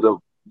was a lot of,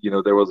 you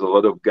know, there was a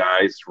lot of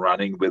guys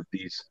running with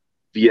these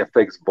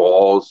VFX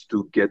balls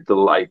to get the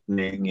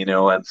lightning, you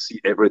know, and see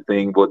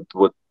everything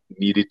what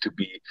needed to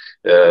be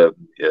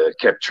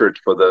captured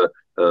for the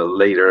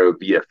later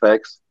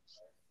VFX.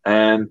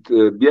 And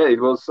yeah, it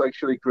was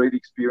actually a great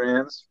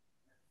experience.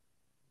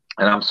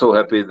 And I'm so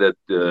happy that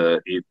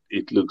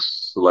it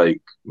looks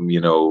like,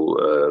 you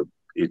know,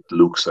 it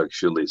looks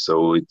actually.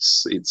 So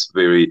it's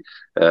very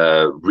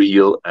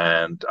real,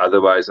 and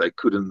otherwise I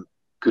couldn't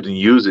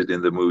use it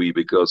in the movie,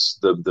 because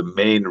the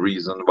main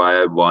reason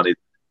why I wanted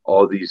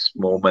all these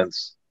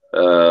moments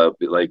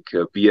like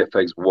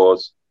VFX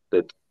was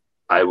that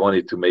I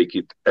wanted to make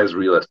it as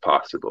real as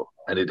possible,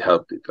 and it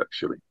helped it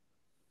actually.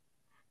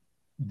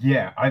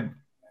 Yeah,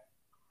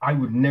 I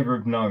would never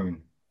have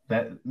known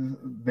that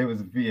there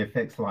was a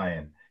VFX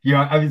lion. You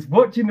know, I was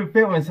watching the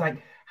film and it's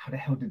like, how the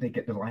hell did they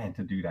get the lion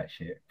to do that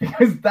shit?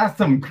 Because that's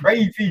some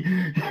crazy,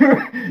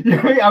 you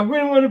know, I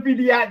wouldn't want to be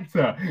the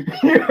actor.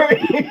 You know,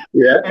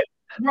 yeah.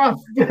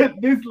 Trust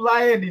that this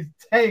lion is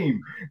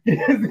tame.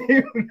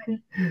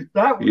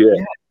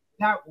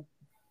 that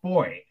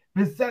boy.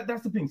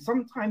 That's the thing.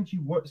 Sometimes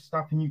you watch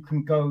stuff and you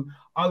can go,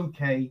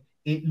 okay,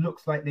 it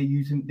looks like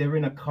they're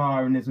in a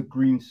car and there's a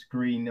green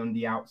screen on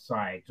the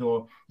outside,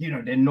 or you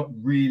know, they're not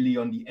really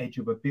on the edge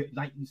of a bit.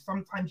 Like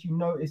sometimes you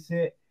notice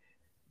it,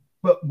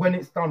 but when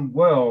it's done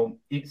well,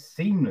 it's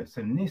seamless.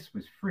 And this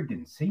was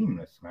friggin'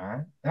 seamless,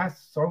 man.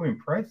 That's so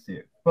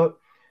impressive. But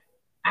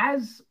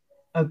as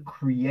a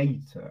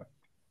creator,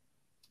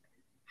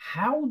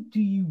 how do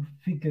you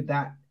figure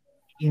that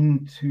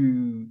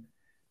into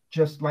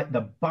just like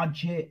the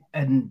budget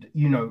and,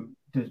 you know,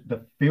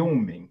 the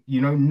filming,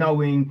 you know,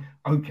 knowing,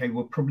 okay,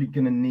 we're probably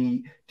going to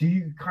need, do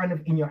you kind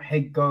of in your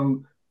head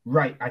go,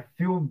 right, I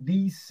feel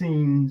these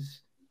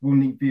scenes will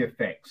need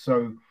VFX.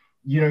 So,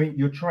 you know,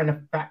 you're trying to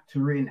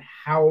factor in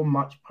how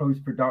much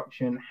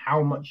post-production,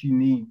 how much you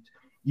need,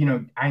 you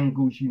know,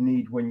 angles you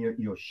need when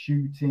you're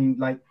shooting.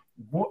 Like,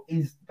 what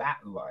is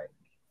that like?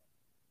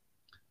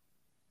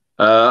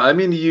 I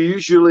mean, you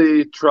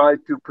usually try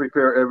to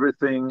prepare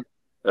everything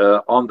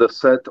on the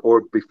set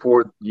or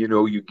before, you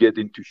know, you get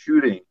into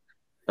shooting.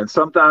 And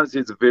sometimes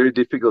it's very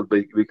difficult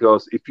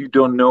because if you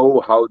don't know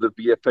how the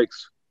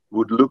VFX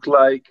would look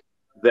like,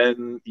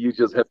 then you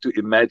just have to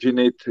imagine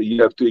it.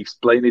 You have to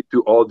explain it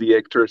to all the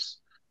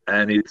actors,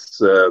 and it's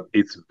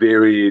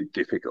very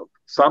difficult.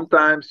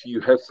 Sometimes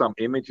you have some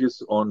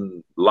images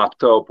on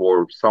laptop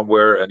or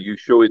somewhere, and you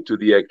show it to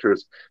the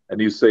actors, and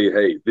you say,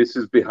 "Hey, this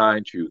is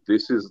behind you.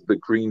 This is the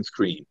green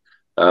screen.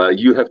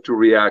 you have to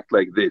react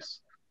like this.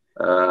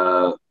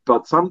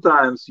 But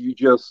sometimes you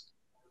just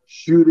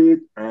shoot it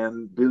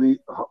and really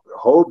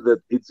hope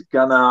that it's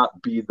gonna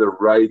be the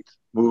right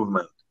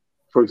movement.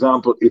 For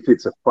example, if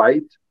it's a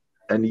fight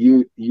and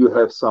you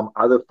have some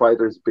other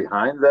fighters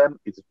behind them,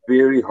 it's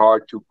very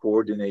hard to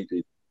coordinate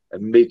it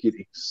and make it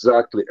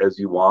exactly as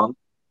you want,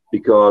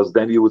 because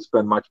then you would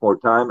spend much more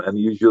time. And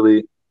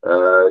usually,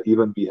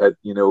 even we had,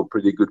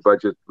 pretty good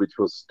budget, which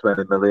was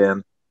 $20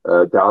 million,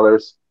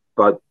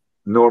 but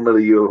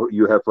normally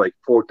you have like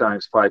 4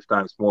 times, 5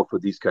 times more for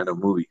these kind of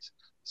movies.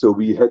 So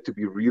we had to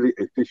be really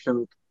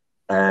efficient,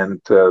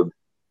 and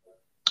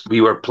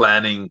we were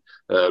planning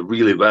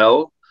really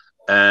well.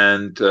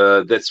 And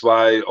that's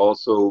why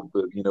also,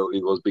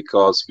 it was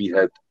because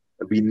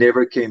we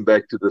never came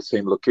back to the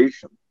same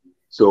location.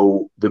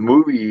 So the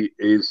movie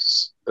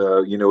is,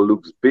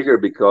 looks bigger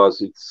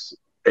because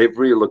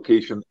every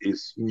location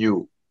is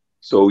new.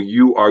 So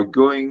you are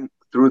going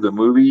through the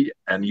movie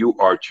and you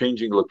are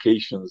changing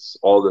locations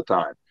all the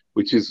time,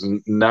 which is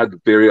not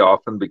very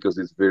often because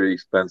it's very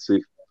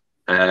expensive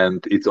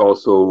and it's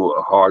also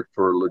hard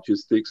for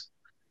logistics.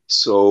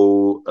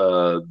 So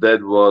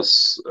that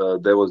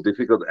was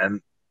difficult.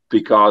 And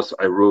because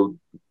I wrote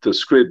the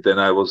script, and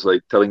I was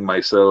like telling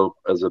myself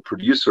as a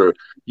producer,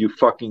 you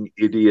fucking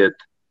idiot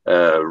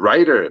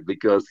writer,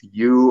 because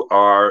you've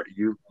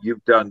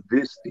done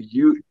this to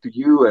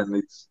you, and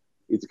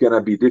it's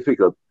gonna be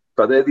difficult.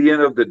 But at the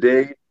end of the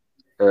day,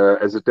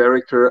 as a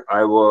director,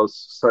 I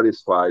was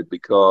satisfied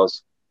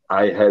because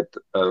I had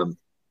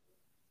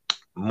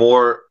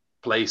more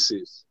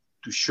places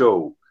to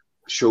show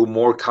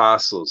more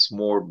castles,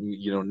 more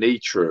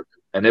nature,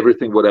 and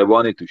everything what I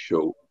wanted to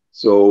show.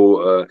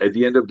 So at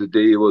the end of the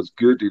day, it was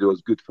good. It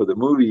was good for the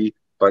movie,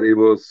 but it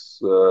was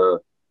a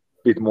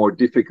bit more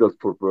difficult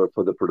for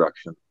the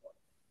production.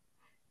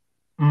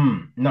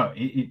 No,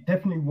 it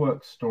definitely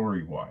works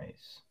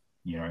story-wise.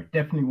 It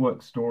definitely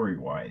works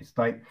story-wise.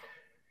 Like,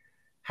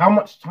 how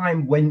much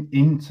time went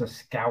into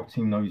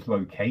scouting those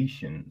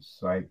locations?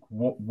 Like,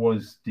 what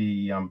was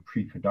the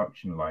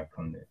pre-production like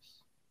on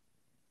this?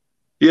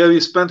 Yeah, we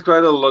spent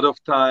quite a lot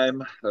of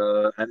time,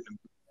 and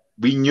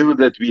we knew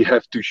that we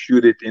have to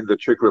shoot it in the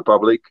Czech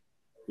Republic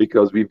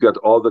because we've got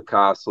all the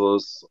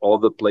castles, all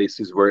the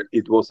places where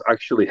it was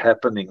actually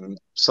happening.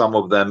 Some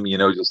of them,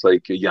 just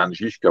like Jan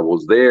Žižka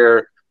was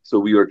there. So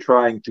we were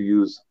trying to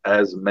use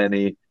as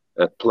many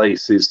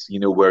places,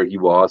 where he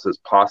was as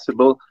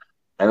possible.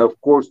 And of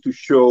course, to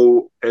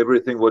show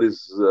everything what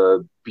is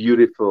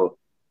beautiful,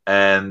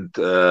 and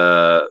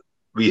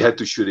we had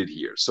to shoot it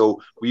here.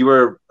 So we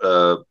were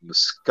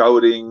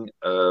scouting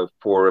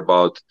for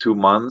about 2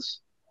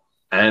 months.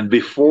 And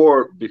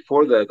before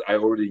that, I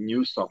already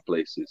knew some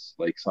places,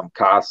 like some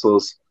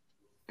castles.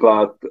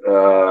 But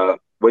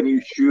when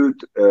you shoot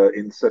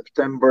in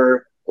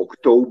September,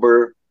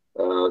 October,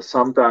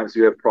 sometimes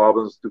you have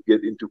problems to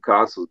get into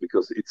castles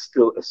because it's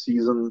still a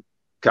season,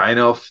 kind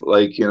of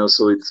like,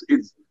 so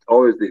it's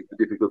always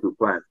difficult to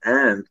plan.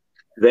 And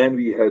then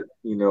we had,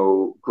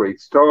 great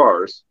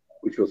stars,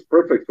 which was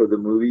perfect for the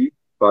movie,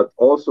 but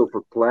also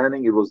for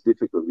planning, it was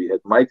difficult. We had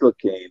Michael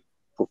Caine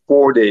for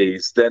 4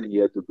 days, then he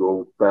had to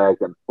go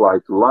back and fly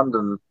to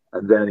London,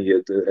 and then he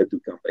had to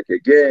come back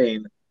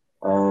again,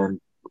 and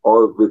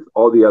with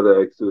all the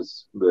other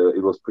actors,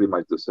 it was pretty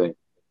much the same.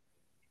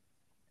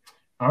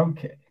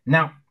 Okay,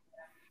 now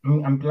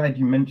I'm glad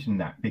you mentioned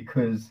that,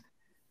 because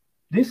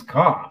this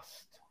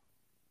cast,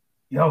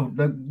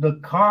 the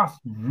cast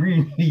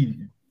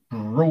really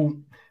brought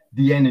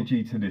the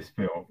energy to this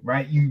film,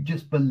 right? You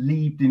just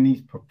believed in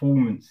these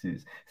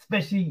performances,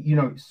 especially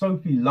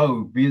Sophie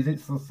Loeb, because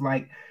it's just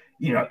like,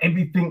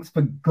 everything's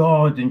for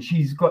God, and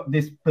she's got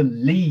this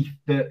belief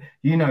that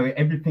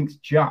everything's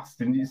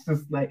just, and it's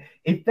just like,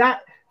 if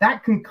that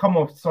can come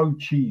off so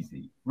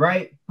cheesy,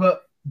 right?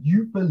 But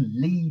you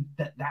believe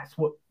that that's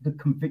what the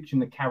conviction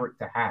the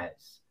character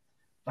has,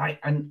 like,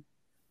 and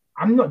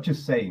I'm not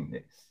just saying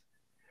this.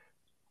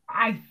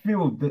 I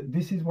feel that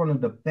this is one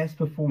of the best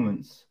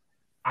performances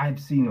I've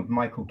seen of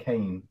Michael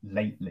Caine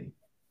lately.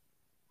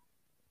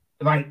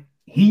 Like,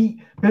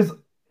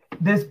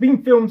 there's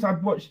been films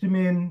I've watched him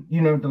in,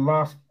 the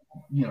last,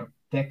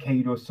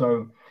 decade or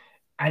so,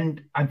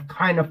 and I've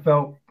kind of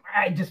felt,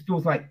 it just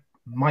feels like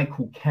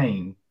Michael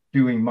Caine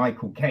doing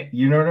Michael Caine,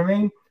 you know what I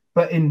mean?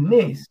 But in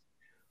this,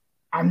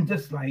 I'm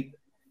just like,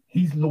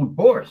 he's Lord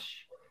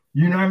Borscht,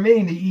 you know what I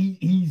mean?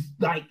 He's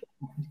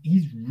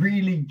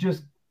really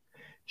just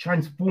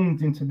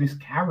transformed into this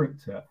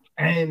character,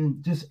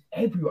 and just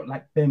everyone,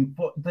 like Ben,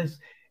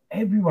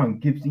 everyone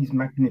gives these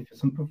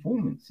magnificent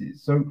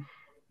performances. So,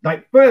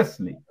 like,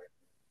 firstly,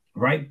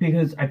 right,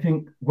 because I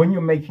think when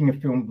you're making a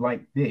film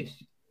like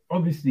this,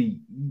 obviously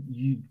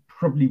you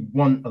probably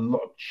want a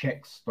lot of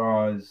Czech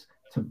stars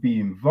to be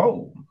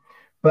involved,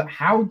 but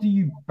how do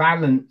you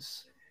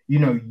balance,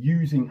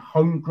 using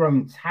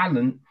homegrown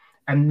talent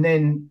and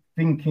then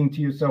thinking to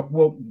yourself,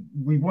 well,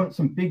 we want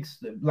some big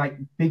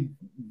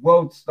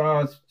world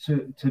stars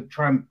to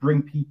try and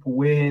bring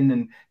people in,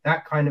 and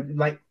that kind of,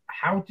 like,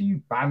 how do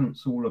you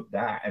balance all of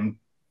that and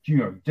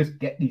just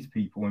get these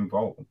people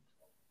involved?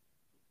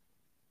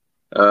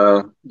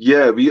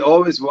 Yeah, we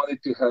always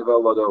wanted to have a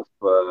lot of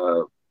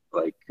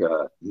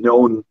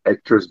known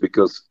actors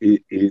because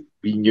we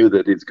knew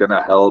that it's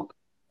gonna help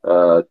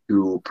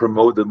to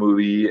promote the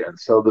movie and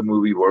sell the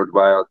movie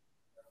worldwide.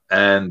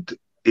 And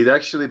it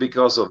actually,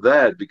 because of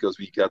that, because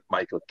we got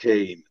Michael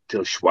Caine,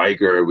 Till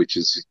Schweiger, which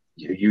is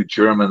a huge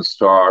German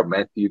star,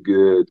 Matthew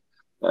Good,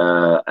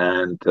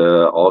 and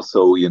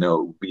also,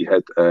 we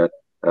had a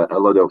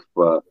lot of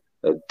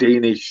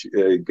Danish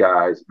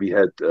guys. We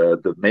had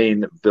the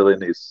main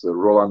villain is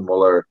Roland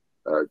Muller,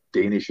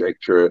 Danish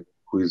actor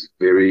who is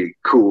very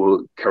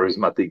cool,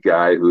 charismatic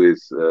guy who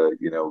is,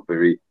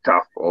 very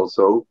tough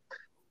also.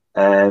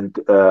 And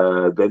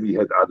then we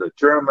had other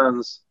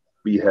Germans.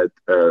 We had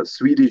a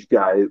Swedish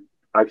guy.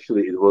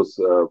 Actually, it was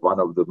one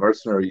of the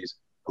mercenaries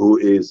who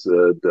is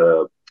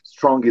the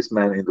strongest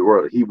man in the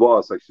world. He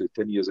was actually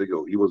 10 years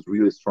ago. He was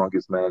really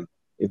strongest man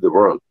in the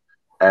world.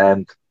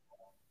 And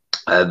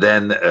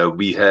then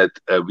we had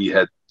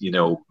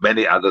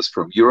many others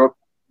from Europe.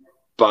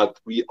 But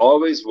we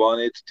always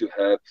wanted to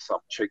have some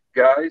Czech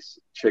guys,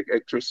 Czech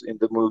actors in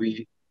the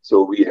movie.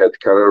 So we had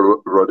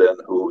Karel Roden,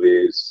 who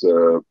is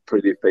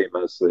pretty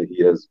famous.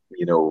 He has,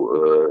 he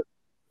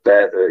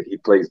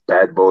plays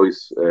bad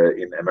boys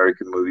in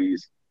American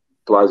movies.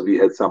 Plus, we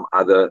had some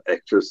other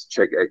actors,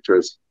 Czech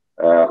actors,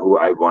 who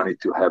I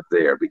wanted to have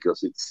there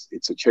because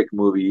it's a Czech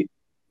movie,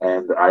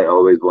 and I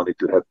always wanted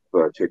to have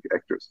Czech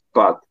actors.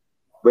 But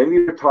when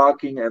we were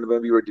talking and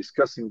when we were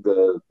discussing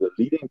the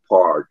leading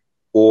part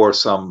or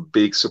some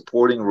big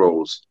supporting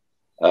roles,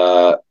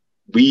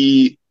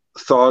 we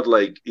thought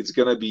like it's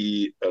gonna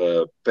be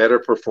a better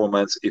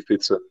performance if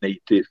it's a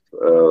native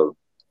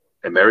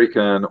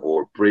American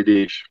or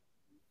British,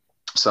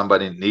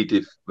 somebody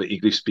native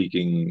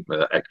English-speaking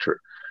actor.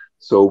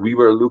 So we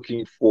were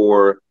looking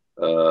for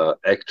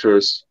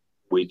actors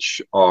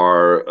which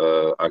are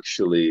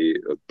actually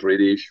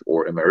British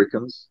or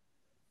Americans.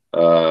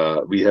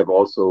 We have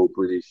also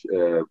British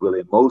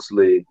William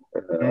Moseley,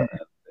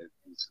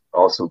 he's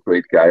also a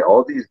great guy.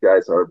 All these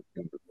guys are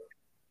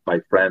my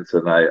friends,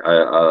 and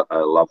I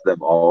love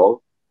them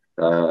all.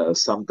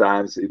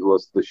 Sometimes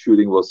the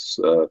shooting was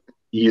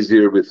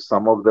easier with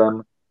some of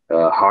them,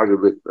 harder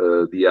with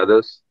the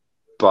others,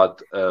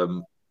 but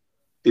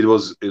it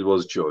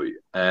was joy.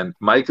 And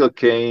Michael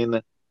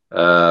Caine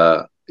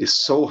is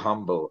so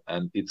humble,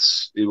 and it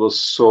was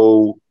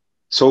so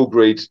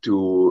great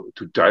to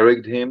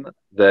direct him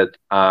that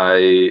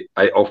I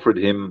offered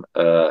him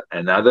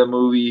another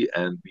movie,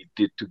 and we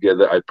did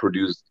together. I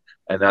produced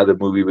another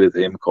movie with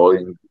him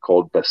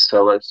called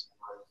Bestsellers.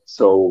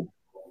 So,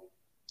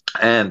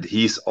 and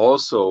he's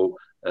also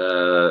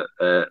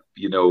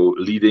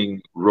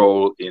leading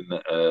role in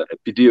a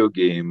video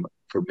game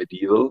for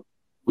Medieval,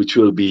 which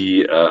will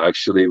be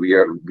actually we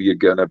are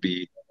gonna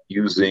be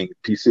using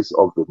pieces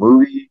of the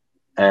movie,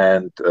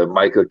 and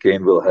Michael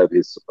Caine will have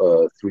his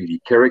 3D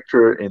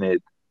character in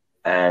it,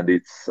 and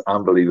it's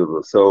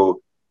unbelievable.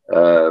 So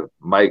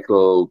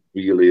Michael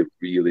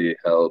really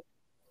helped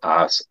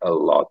us a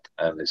lot,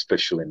 and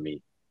especially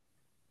me.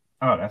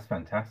 Oh, that's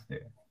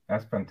fantastic.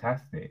 That's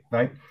fantastic.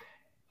 Like,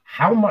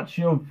 how much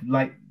of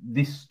like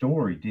this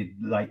story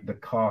did like the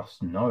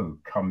cast know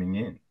coming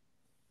in?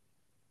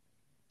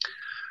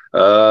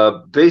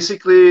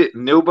 Basically,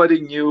 nobody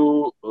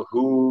knew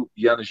who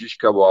Jan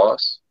Žižka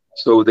was,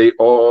 so they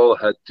all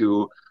had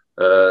to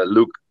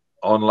look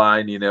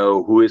online,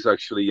 who is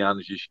actually Jan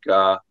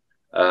Žižka,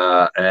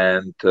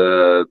 and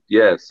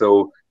yeah,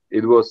 so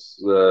it was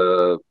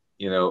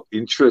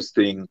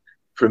interesting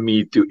for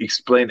me to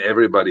explain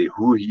everybody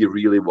who he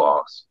really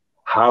was,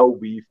 how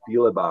we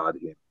feel about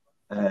him,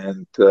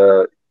 and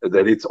that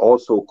it's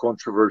also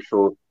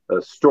controversial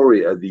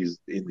story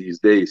in these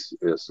days.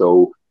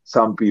 So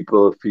some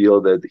people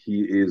feel that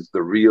he is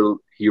the real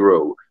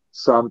hero.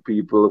 Some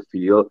people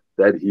feel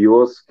that he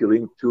was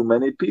killing too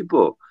many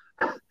people.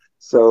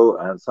 So,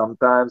 and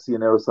sometimes,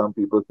 some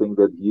people think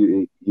that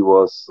he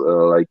was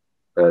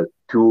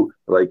too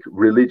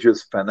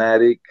religious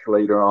fanatic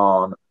later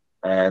on,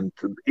 and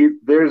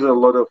there's a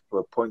lot of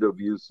point of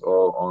views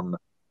on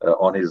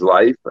his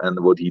life and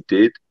what he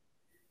did.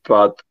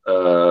 But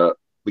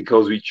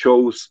because we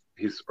chose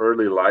his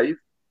early life,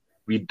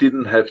 we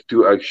didn't have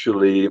to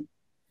actually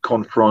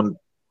confront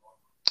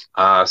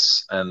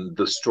us and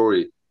the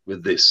story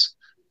with this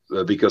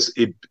because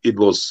it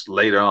was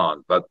later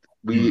on. But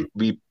we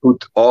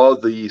put all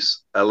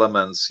these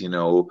elements,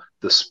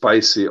 the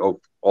spicy of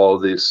all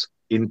this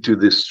into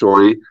this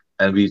story,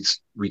 and we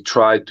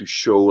tried to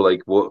show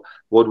like what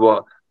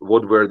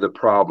were the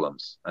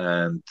problems,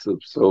 and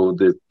so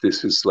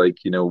this is like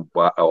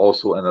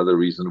also another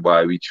reason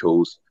why we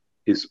chose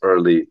his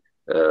early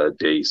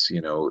days,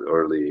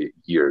 early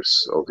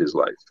years of his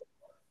life.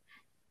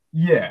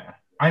 Yeah,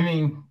 I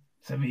mean,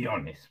 to be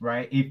honest,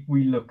 right? If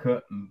we look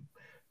at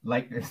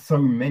like there's so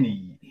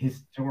many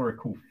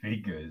historical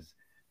figures,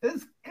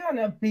 there's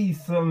gonna be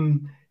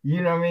some,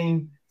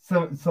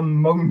 some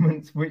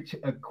moments which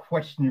are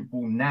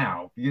questionable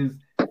now, because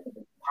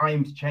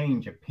times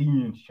change,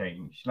 opinions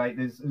change. Like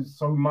there's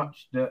so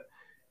much that,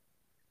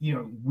 you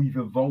know, we've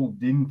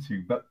evolved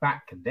into. But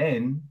back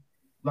then,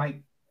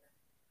 like,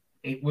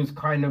 it was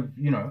kind of,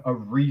 you know, a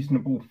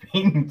reasonable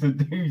thing to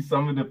do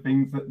some of the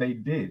things that they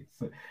did.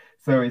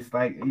 So it's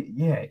like,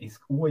 yeah, it's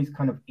always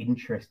kind of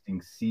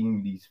interesting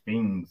seeing these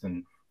things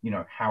and, you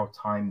know, how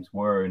times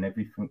were and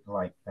everything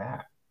like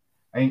that.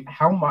 I mean,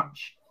 how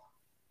much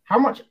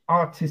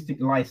artistic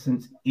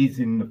license is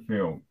in the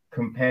film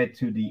compared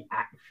to the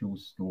actual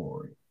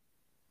story?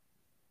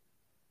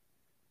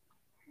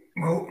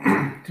 Well,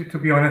 to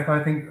be honest,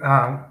 I think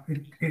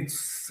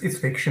it's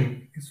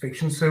fiction. It's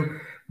fiction. So,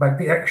 but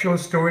the actual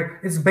story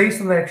is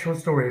based on the actual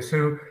story.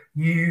 So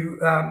you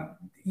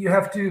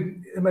have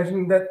to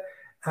imagine that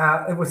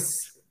it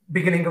was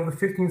beginning of the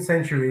 15th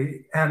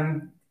century,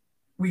 and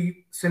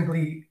we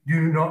simply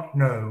do not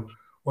know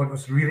what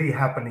was really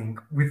happening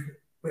with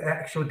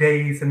actual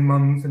days and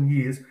months and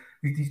years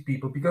with these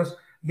people, because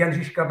Jan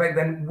Žižka back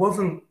then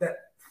wasn't that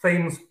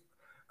famous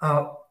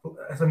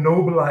as a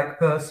noble-like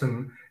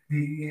person.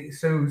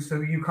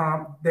 So you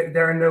can't.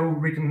 There are no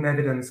written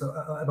evidence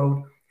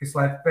about his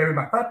life very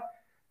much, but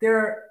there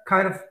are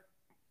kind of,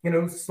 you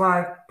know,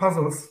 slight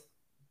puzzles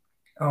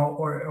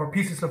or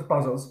pieces of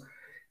puzzles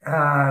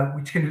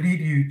which can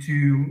lead you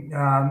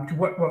to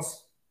what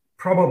was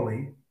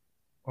probably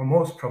or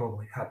most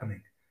probably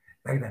happening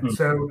back then.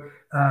 So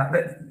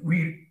that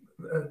we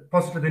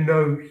positively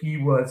know he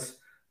was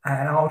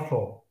an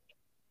outlaw,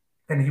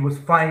 and he was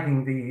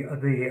fighting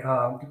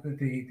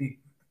the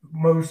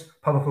most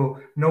powerful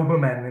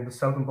nobleman in the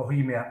southern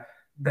Bohemia.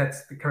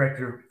 That's the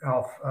character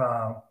of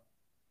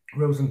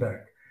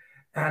Rosenberg.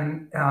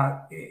 And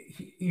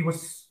he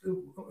was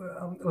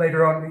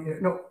later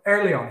on, no,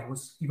 early on, he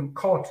was even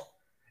caught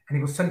and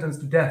he was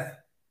sentenced to death.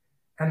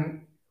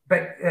 And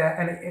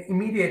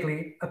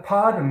immediately a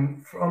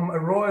pardon from a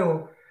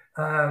royal,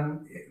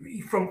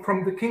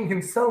 from the king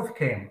himself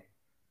came,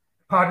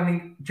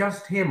 pardoning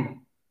just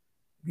him.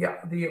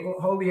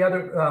 All the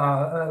other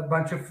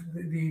bunch of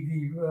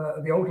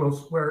the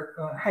outlaws were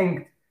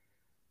hanged.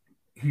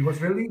 He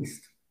was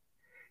released.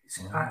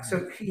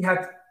 So he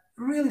had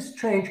really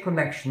strange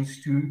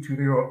connections to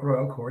the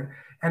royal court,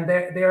 and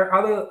there are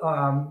other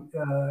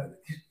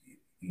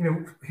you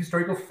know,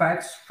 historical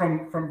facts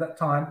from that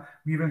time.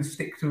 We really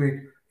stick to it.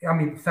 I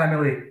mean,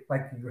 family,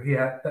 like he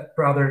had that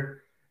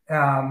brother.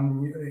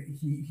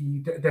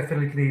 He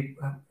definitely,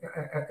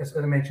 as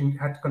I mentioned,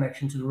 had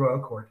connection to the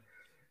royal court.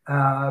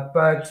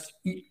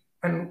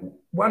 And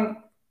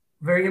one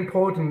very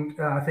important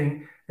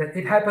thing, that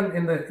it happened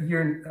in the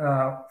year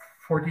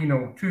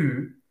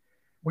 1402,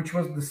 which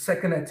was the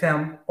second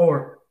attempt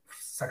or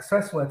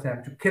successful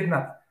attempt to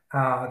kidnap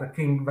the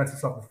King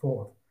Wenceslav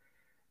IV,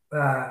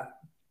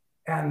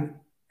 and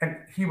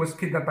he was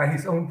kidnapped by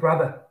his own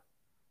brother.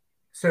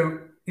 So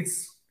it's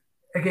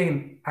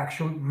again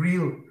actual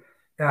real.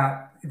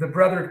 The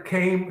brother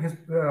came,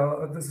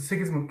 the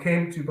Sigismund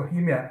came to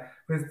Bohemia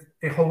with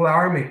a whole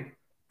army,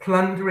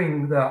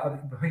 plundering the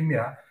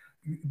Bohemia,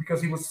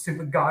 because he was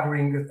simply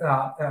gathering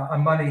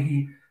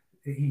money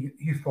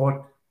he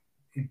thought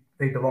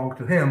they belonged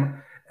to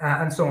him,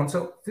 and so on.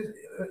 So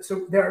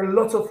there are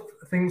lots of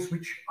things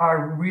which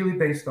are really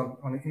based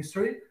on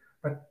history,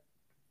 but,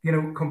 you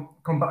know,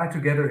 combined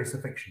together is a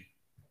fiction.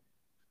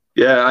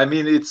 Yeah, I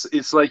mean,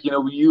 it's like, you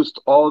know, we used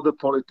all the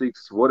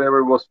politics,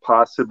 whatever was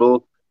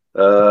possible,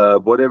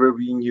 whatever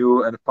we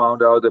knew and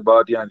found out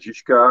about Jan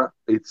Žižka,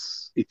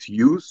 it's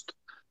used,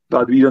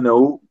 but we don't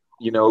know,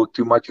 you know,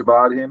 too much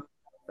about him.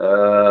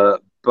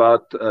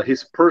 But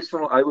his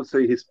personal, I would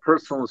say, his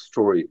personal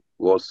story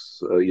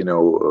was, you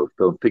know,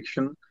 film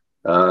fiction,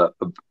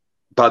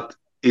 but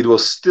it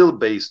was still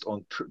based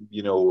on,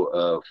 you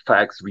know,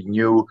 facts we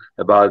knew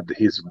about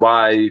his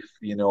wife,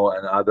 you know,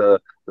 and other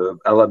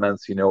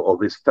elements, you know, of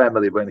his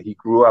family when he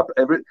grew up.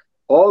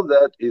 All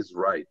that is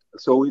right.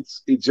 So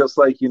it's just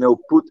like, you know,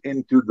 put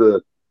into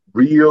the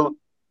real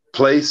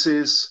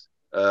places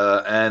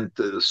and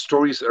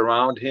stories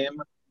around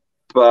him.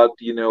 But,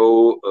 you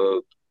know,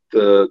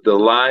 the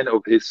line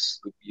of his,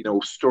 you know,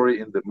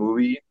 story in the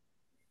movie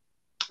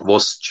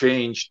was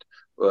changed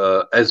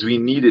as we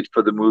needed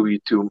for the movie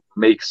to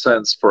make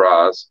sense for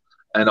us,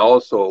 and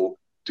also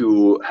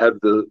to have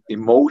the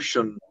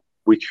emotion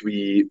which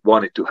we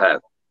wanted to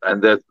have.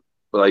 And that,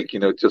 like, you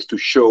know, just to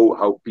show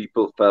how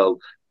people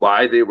felt,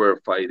 why they were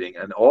fighting,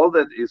 and all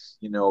that is,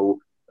 you know,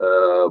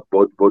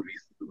 what we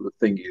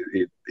think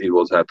it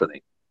was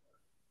happening.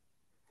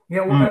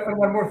 Yeah,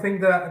 one more thing,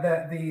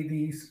 that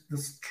the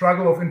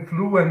struggle of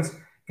influence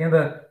in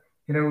the,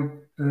 you know,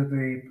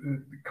 the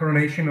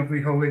coronation of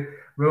the Holy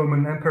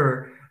Roman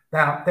Emperor,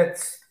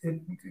 that's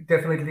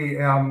definitely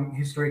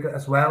historical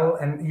as well,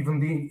 and even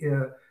the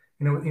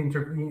you know,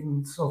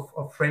 interventions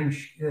of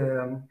French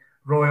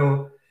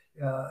royal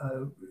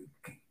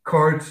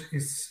court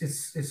is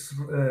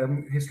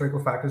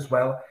historical fact as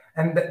well,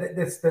 and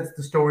that's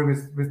the story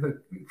with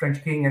the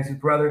French king and his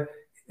brother.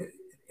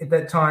 At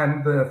that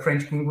time, the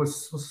French king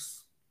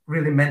was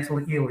really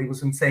mentally ill. He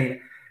was insane.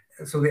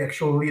 So the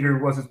actual leader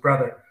was his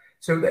brother.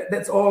 So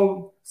that's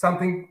all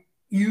something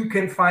you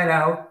can find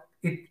out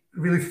it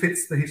really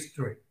fits the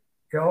history.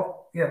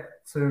 Yeah.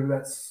 So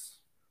that's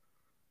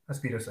as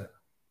Peter said.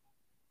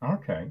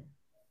 Okay.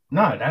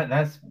 No,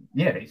 that's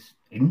it's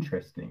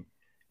interesting.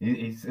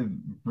 It's a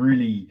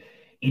really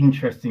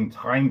interesting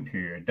time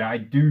period that I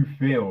do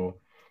feel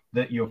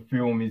that your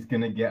film is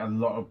going to get a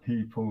lot of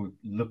people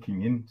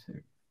looking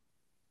into.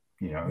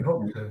 You know, We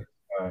hope so.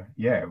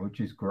 Yeah, which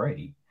is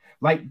great.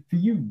 Like for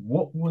you,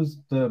 what was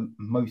the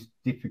most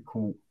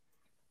difficult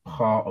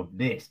part of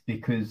this?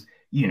 Because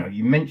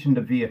you mentioned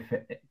the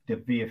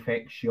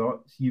VFX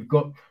shots. You've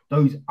got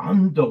those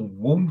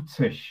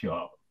underwater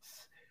shots,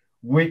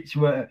 which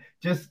were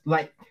just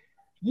like,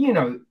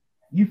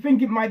 you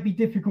think it might be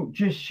difficult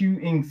just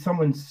shooting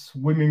someone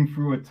swimming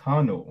through a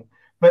tunnel,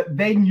 but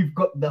then you've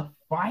got the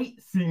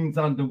fight scenes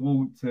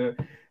underwater,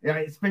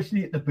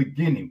 especially at the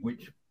beginning,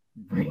 which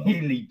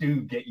really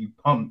do get you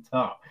pumped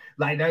up.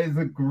 Like that is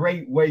a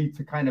great way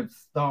to kind of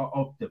start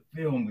off the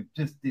film with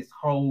just this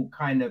whole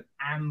kind of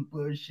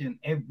ambush and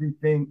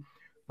everything.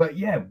 But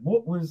yeah,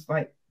 what was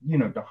like,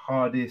 the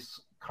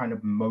hardest kind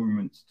of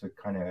moments to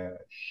kind of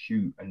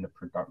shoot and the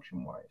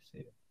production wise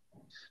here?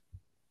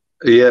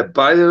 Yeah,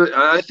 by the way,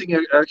 I think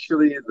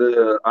actually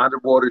the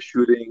underwater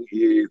shooting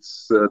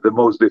is the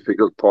most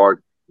difficult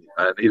part,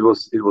 and it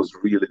was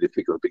really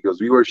difficult because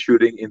we were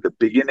shooting in the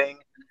beginning,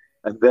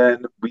 and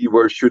then we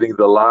were shooting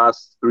the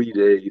last 3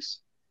 days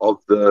of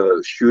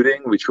the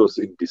shooting, which was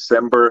in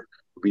December.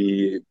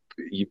 We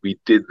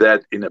did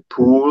that in a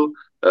pool,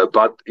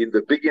 but in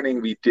the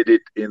beginning we did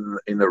it in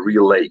a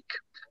real lake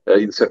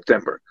in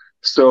September.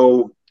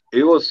 So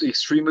it was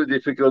extremely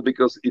difficult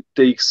because it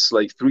takes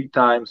like 3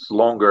 times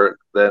longer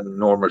than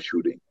normal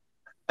shooting.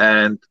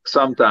 And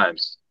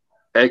sometimes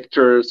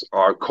actors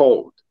are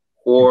cold,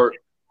 or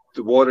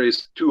the water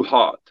is too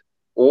hot,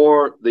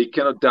 or they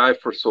cannot dive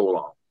for so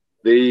long.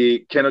 They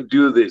cannot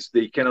do this.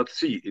 They cannot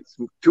see. It's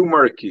too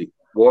murky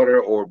water,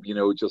 or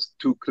just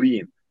too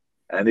clean.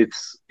 And it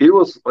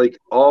was like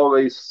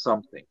always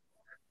something.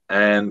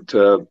 And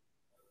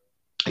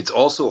it's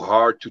also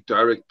hard to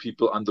direct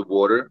people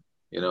underwater.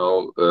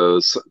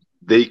 So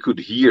they could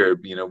hear,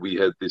 we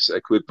had this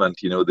equipment,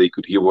 they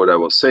could hear what I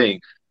was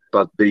saying,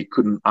 but they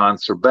couldn't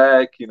answer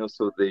back,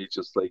 so they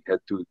just like had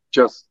to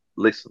just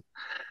listen.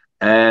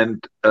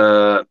 And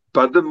but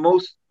the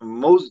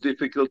most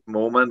difficult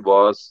moment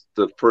was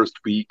the first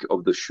week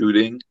of the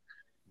shooting,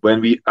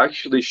 when we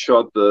actually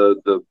shot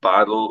the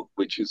battle,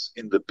 which is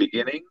in the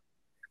beginning.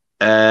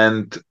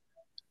 And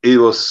it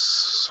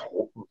was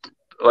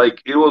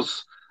like it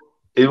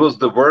was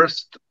the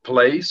worst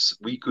place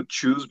we could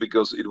choose,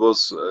 because it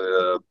was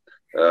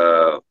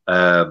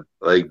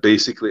like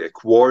basically a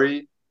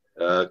quarry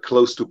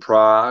close to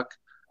Prague,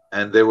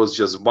 and there was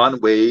just one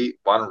way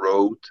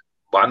road.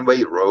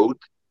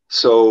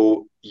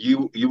 So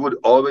you would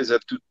always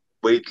have to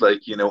wait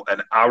like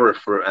an hour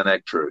for an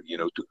actor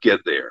to get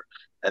there,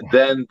 and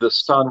then the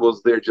sun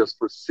was there just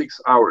for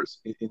 6 hours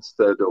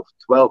instead of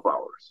 12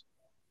 hours,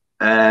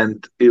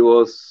 and it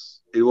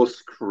was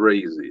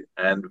crazy.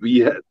 And we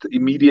had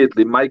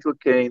immediately Michael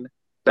Caine,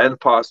 Ben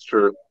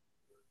Foster,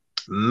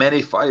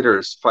 many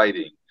fighters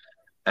fighting.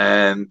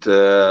 And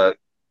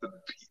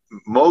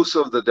most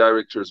of the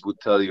directors would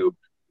tell you,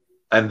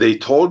 and they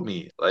told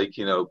me, like,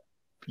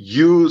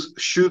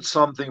 shoot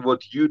something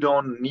what you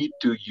don't need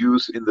to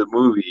use in the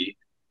movie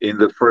in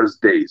the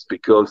first days,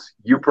 because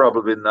you're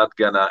probably not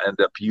gonna end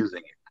up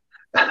using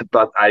it.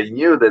 But I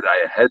knew that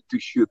I had to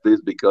shoot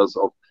this because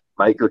of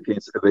Michael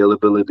Caine's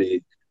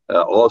availability,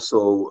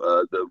 also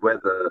the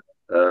weather,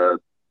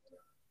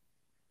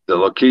 the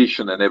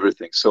location, and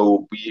everything.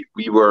 So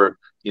we were,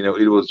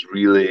 it was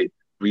really,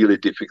 really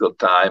difficult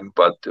time,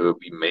 but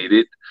we made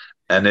it.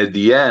 And at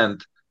the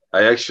end,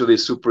 I actually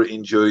super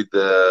enjoyed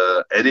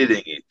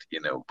editing it,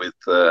 with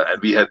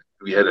and we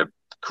had a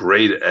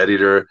great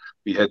editor.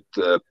 We had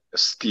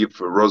Steve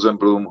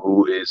Rosenblum,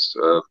 who is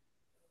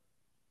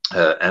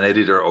an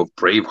editor of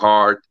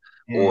Braveheart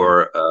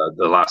or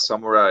The Last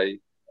Samurai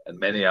and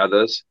many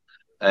others.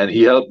 And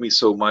he helped me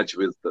so much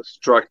with the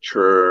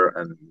structure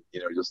and,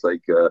 just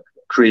like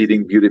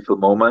creating beautiful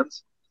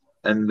moments.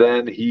 And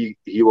then he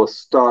was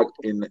stuck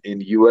in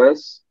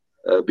US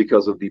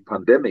because of the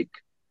pandemic.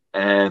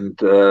 And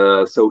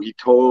so he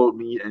told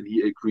me, and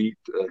he agreed,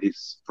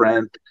 his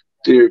friend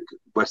Dirk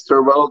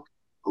Westerveld,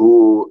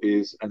 who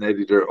is an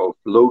editor of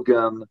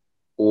Logan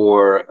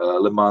or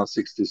Le Mans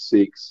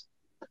 66.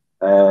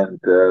 And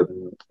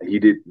he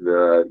did,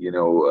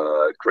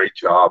 a great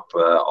job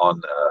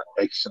on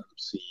action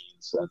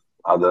scenes and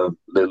other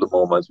little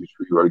moments which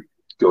we were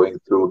going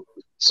through.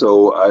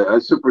 So I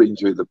super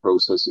enjoyed the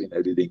process in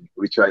editing,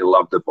 which I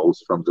love the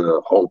most from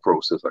the whole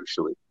process,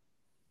 actually.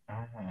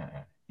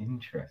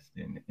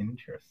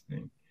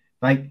 Interesting.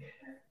 Like,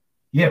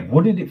 yeah,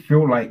 what did it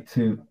feel like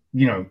to,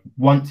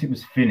 once it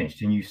was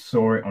finished and you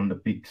saw it on the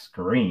big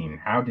screen?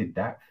 How did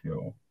that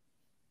feel?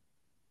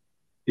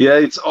 Yeah,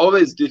 it's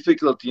always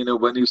difficult,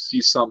 when you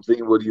see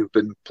something what you've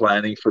been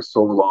planning for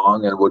so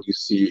long and what you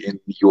see in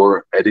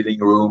your editing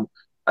room.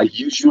 I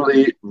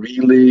usually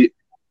really,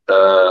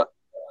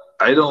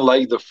 I don't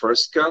like the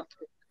first cut.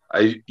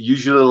 I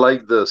usually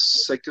like the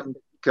second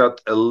cut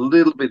a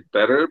little bit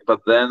better, but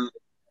then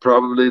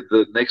probably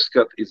the next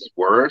cut is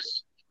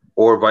worse,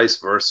 or vice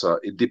versa.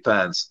 It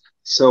depends.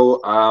 So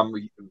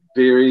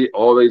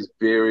always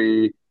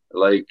very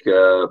like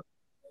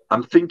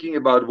I'm thinking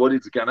about what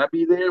is gonna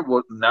be there,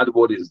 not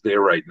what is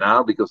there right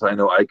now, because I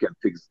know I can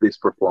fix this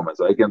performance,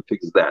 I can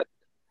fix that.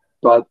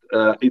 But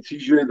it's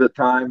usually the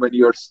time when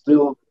you're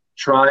still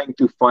trying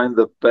to find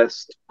the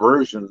best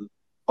version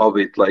of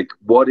it, like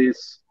what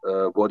is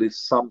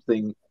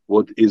something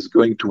what is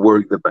going to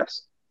work the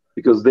best,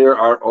 because there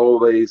are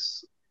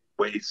always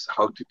ways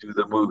how to do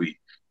the movie.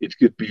 It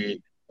could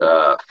be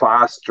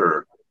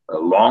faster,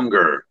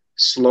 longer,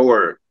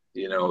 slower,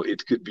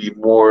 it could be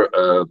more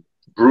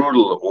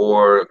brutal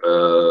or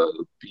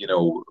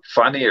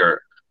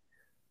funnier,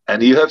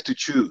 and you have to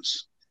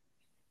choose.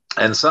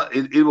 And so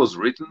it was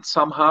written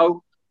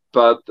somehow,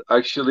 but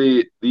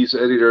actually these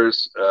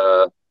editors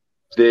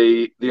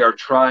they are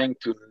trying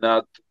to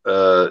not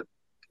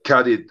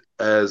cut it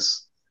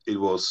as it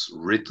was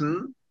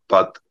written,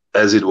 but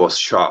as it was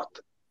shot.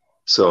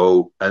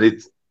 So, and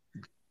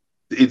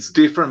it's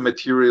different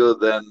material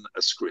than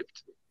a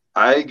script.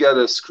 I got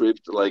a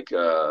script like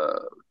a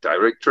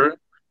director,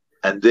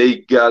 and they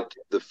got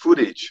the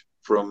footage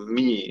from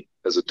me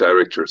as a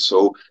director.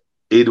 So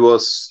it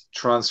was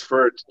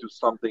transferred to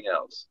something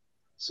else.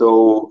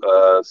 So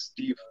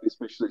Steve,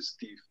 especially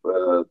Steve,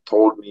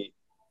 told me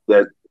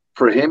that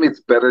for him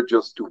it's better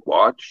just to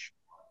watch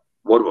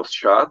what was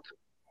shot.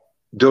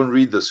 Don't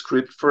read the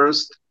script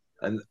first,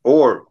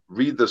 or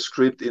read the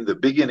script in the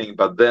beginning,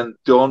 but then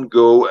don't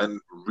go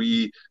and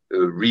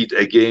read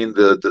again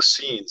the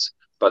scenes,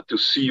 but to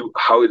see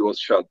how it was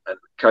shot and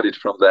cut it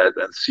from that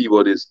and see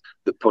what is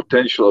the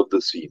potential of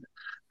the scene.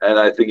 And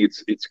I think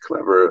it's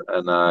clever,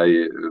 and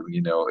I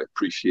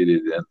appreciate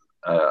it. And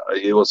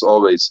it was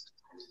always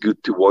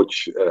good to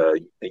watch a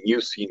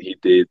new scene he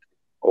did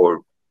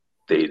or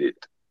they did.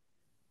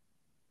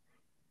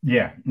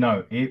 Yeah,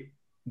 no,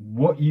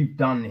 what you've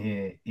done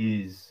here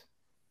is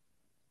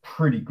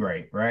pretty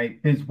great,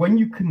 right? Because when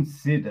you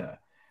consider,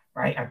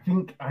 right, I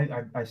think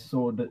I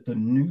saw that the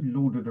new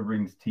Lord of the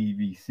Rings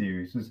TV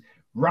series was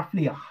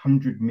roughly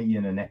 100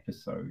 million an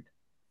episode,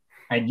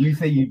 and you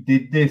say you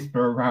did this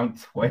for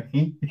around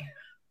 20.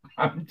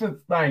 I'm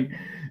just like,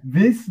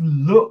 this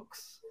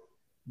looks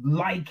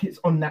like it's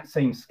on that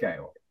same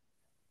scale.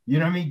 You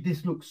know what I mean?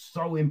 This looks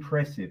so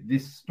impressive.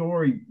 This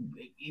story,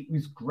 it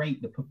was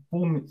great. The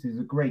performances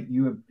are great.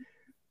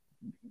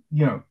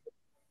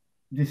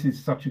 This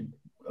is such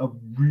a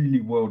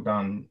really well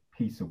done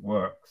piece of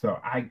work. So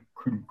I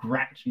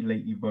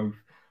congratulate you both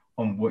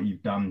on what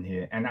you've done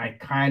here. And I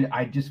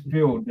just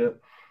feel that,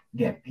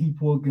 yeah,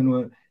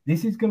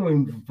 this is gonna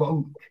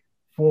invoke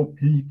for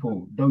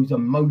people those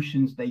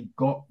emotions they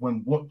got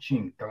when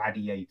watching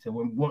Gladiator,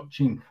 when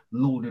watching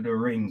Lord of the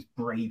Rings,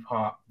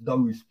 Braveheart,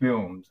 those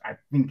films. I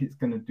think it's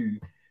gonna do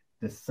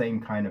the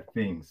same kind of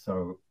thing.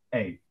 So,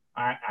 hey,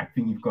 I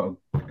think you've got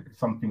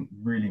something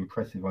really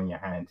impressive on your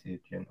hands here,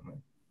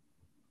 gentlemen.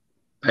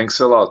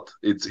 Thanks a lot.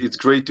 It's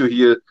great to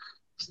hear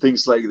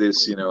things like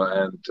this,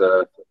 and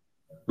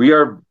we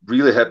are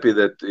really happy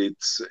that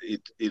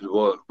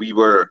we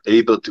were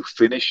able to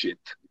finish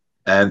it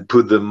and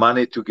put the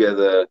money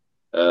together,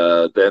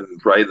 then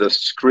write the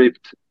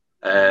script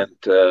and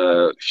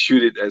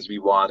shoot it as we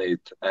wanted,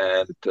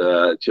 and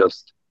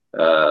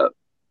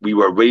we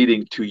were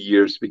waiting 2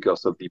 years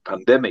because of the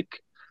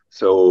pandemic.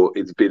 So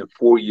it's been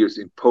 4 years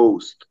in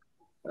post.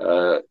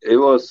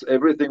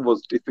 Everything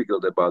was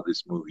difficult about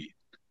this movie.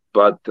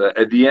 But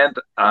at the end,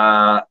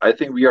 I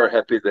think we are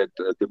happy that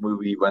the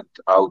movie went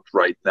out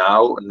right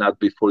now, not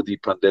before the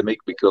pandemic,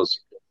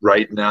 because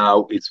right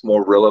now it's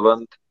more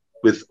relevant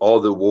with all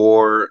the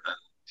war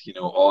and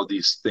all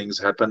these things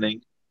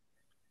happening.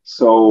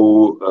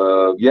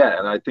 So yeah,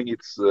 and I think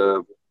it's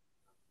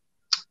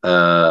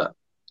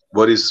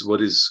what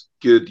is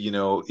good,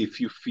 if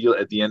you feel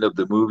at the end of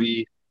the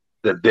movie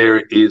that there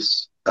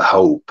is a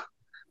hope.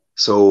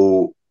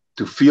 So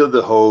to feel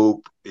the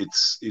hope,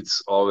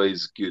 it's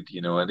always good,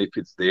 and if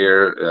it's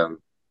there,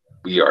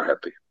 we are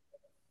happy.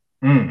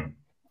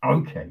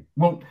 Okay.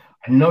 Well,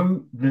 I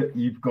know that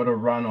you've got to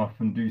run off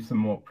and do some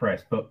more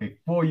press, but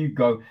before you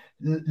go,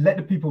 let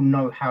the people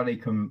know how they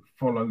can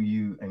follow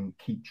you and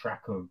keep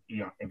track of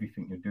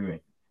everything you're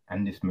doing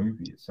and this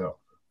movie itself.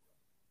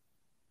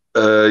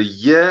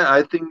 Yeah,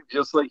 I think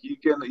just like you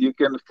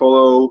can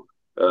follow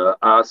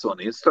us on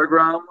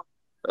Instagram,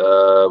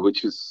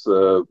 which is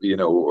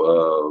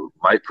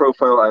my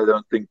profile. I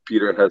don't think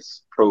Peter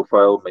has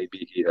profile.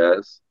 Maybe he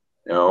has.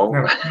 No,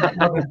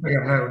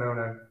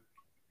 no.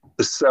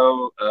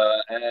 So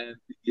and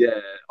yeah,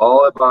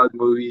 all about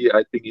movie.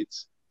 I think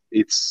it's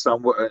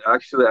somewhere.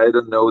 Actually, I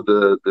don't know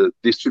the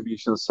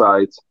distribution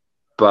sites,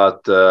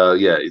 but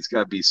yeah, it's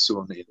gonna be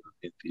soon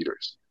in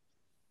theaters.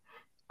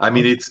 I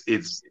mean,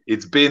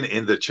 it's been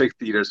in the Czech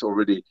theaters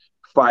already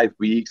 5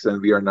 weeks,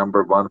 and we are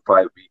number 1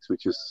 5 weeks,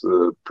 which is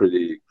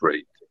pretty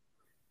great.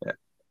 Yeah.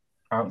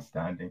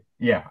 Outstanding.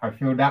 Yeah, I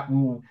feel that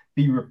will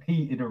be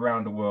repeated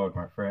around the world,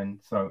 my friend.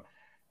 So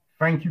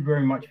thank you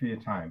very much for your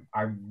time.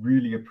 I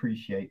really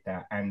appreciate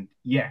that. And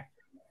yeah,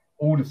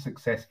 all the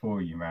success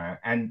for you, man.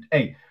 And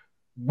hey,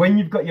 when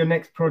you've got your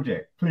next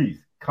project, please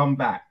come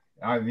back.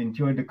 I've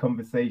enjoyed the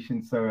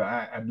conversation, so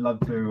I'd love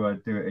to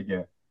do it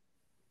again.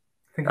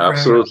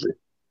 Absolutely.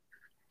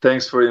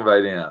 Thanks for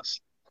inviting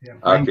us. Yeah.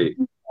 Okay.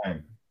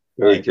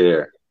 Take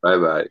care.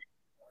 Bye-bye.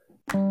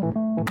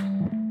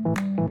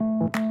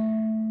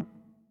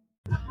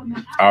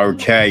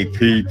 Okay,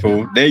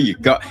 people, there you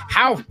go.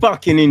 How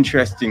fucking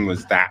interesting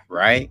was that,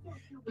 right?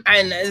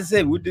 And as I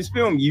said, with this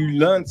film, you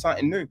learn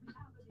something new,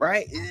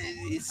 right?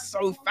 It's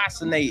so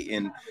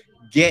fascinating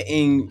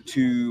getting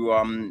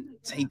to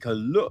take a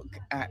look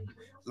at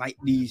like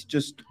these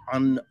just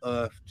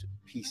unearthed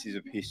pieces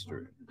of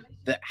history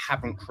that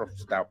haven't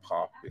crossed our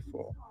path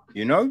before,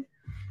 you know?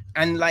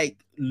 And like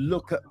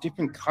look at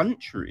different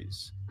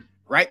countries,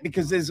 right?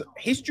 Because there's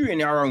history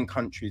in our own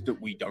countries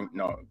that we don't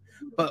know.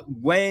 But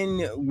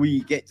when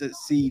we get to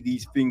see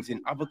these things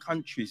in other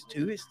countries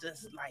too, it's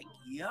just like,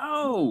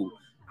 yo,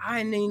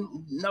 I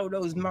didn't know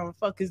those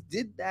motherfuckers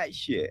did that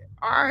shit.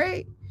 All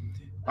right.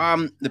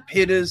 The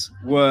Pitters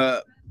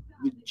were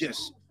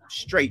just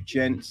straight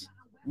gents.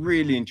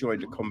 Really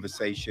enjoyed the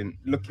conversation.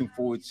 Looking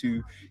forward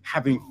to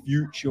having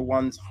future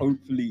ones,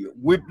 hopefully,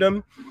 with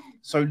them.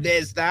 So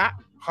there's that.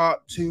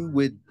 Part 2,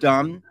 we're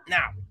done.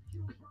 Now,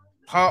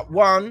 part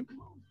 1,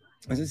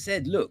 as I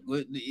said, look,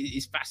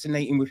 it's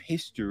fascinating with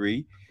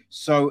history.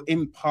 So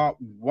in part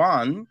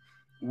 1,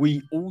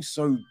 we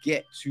also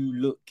get to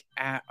look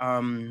at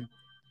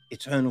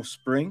Eternal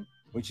Spring,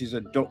 which is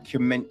a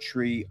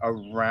documentary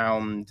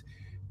around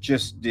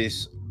just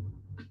this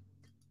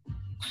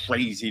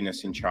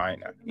craziness in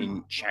China,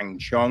 in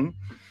Changchun.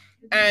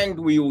 And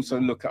we also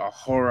look at a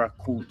horror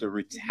called The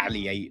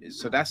Retaliators.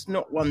 So that's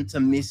not one to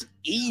miss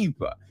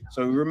either.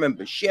 So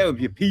remember, share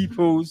with your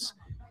peoples.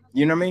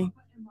 You know what I mean?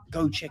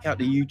 Go check out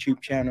the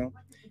YouTube channel.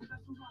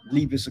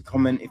 Leave us a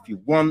comment if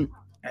you want.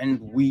 And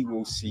we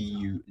will see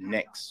you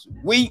next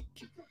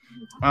week.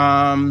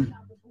 I'm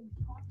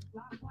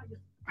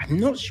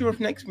not sure if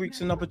next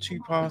week's another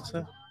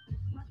 2-parter.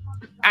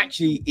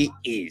 Actually, it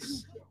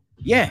is.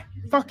 Yeah,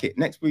 fuck it.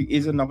 Next week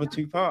is another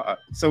 2-parter.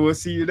 So we'll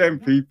see you then,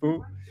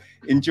 people.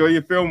 Enjoy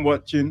your film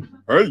watching.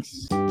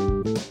 Peace.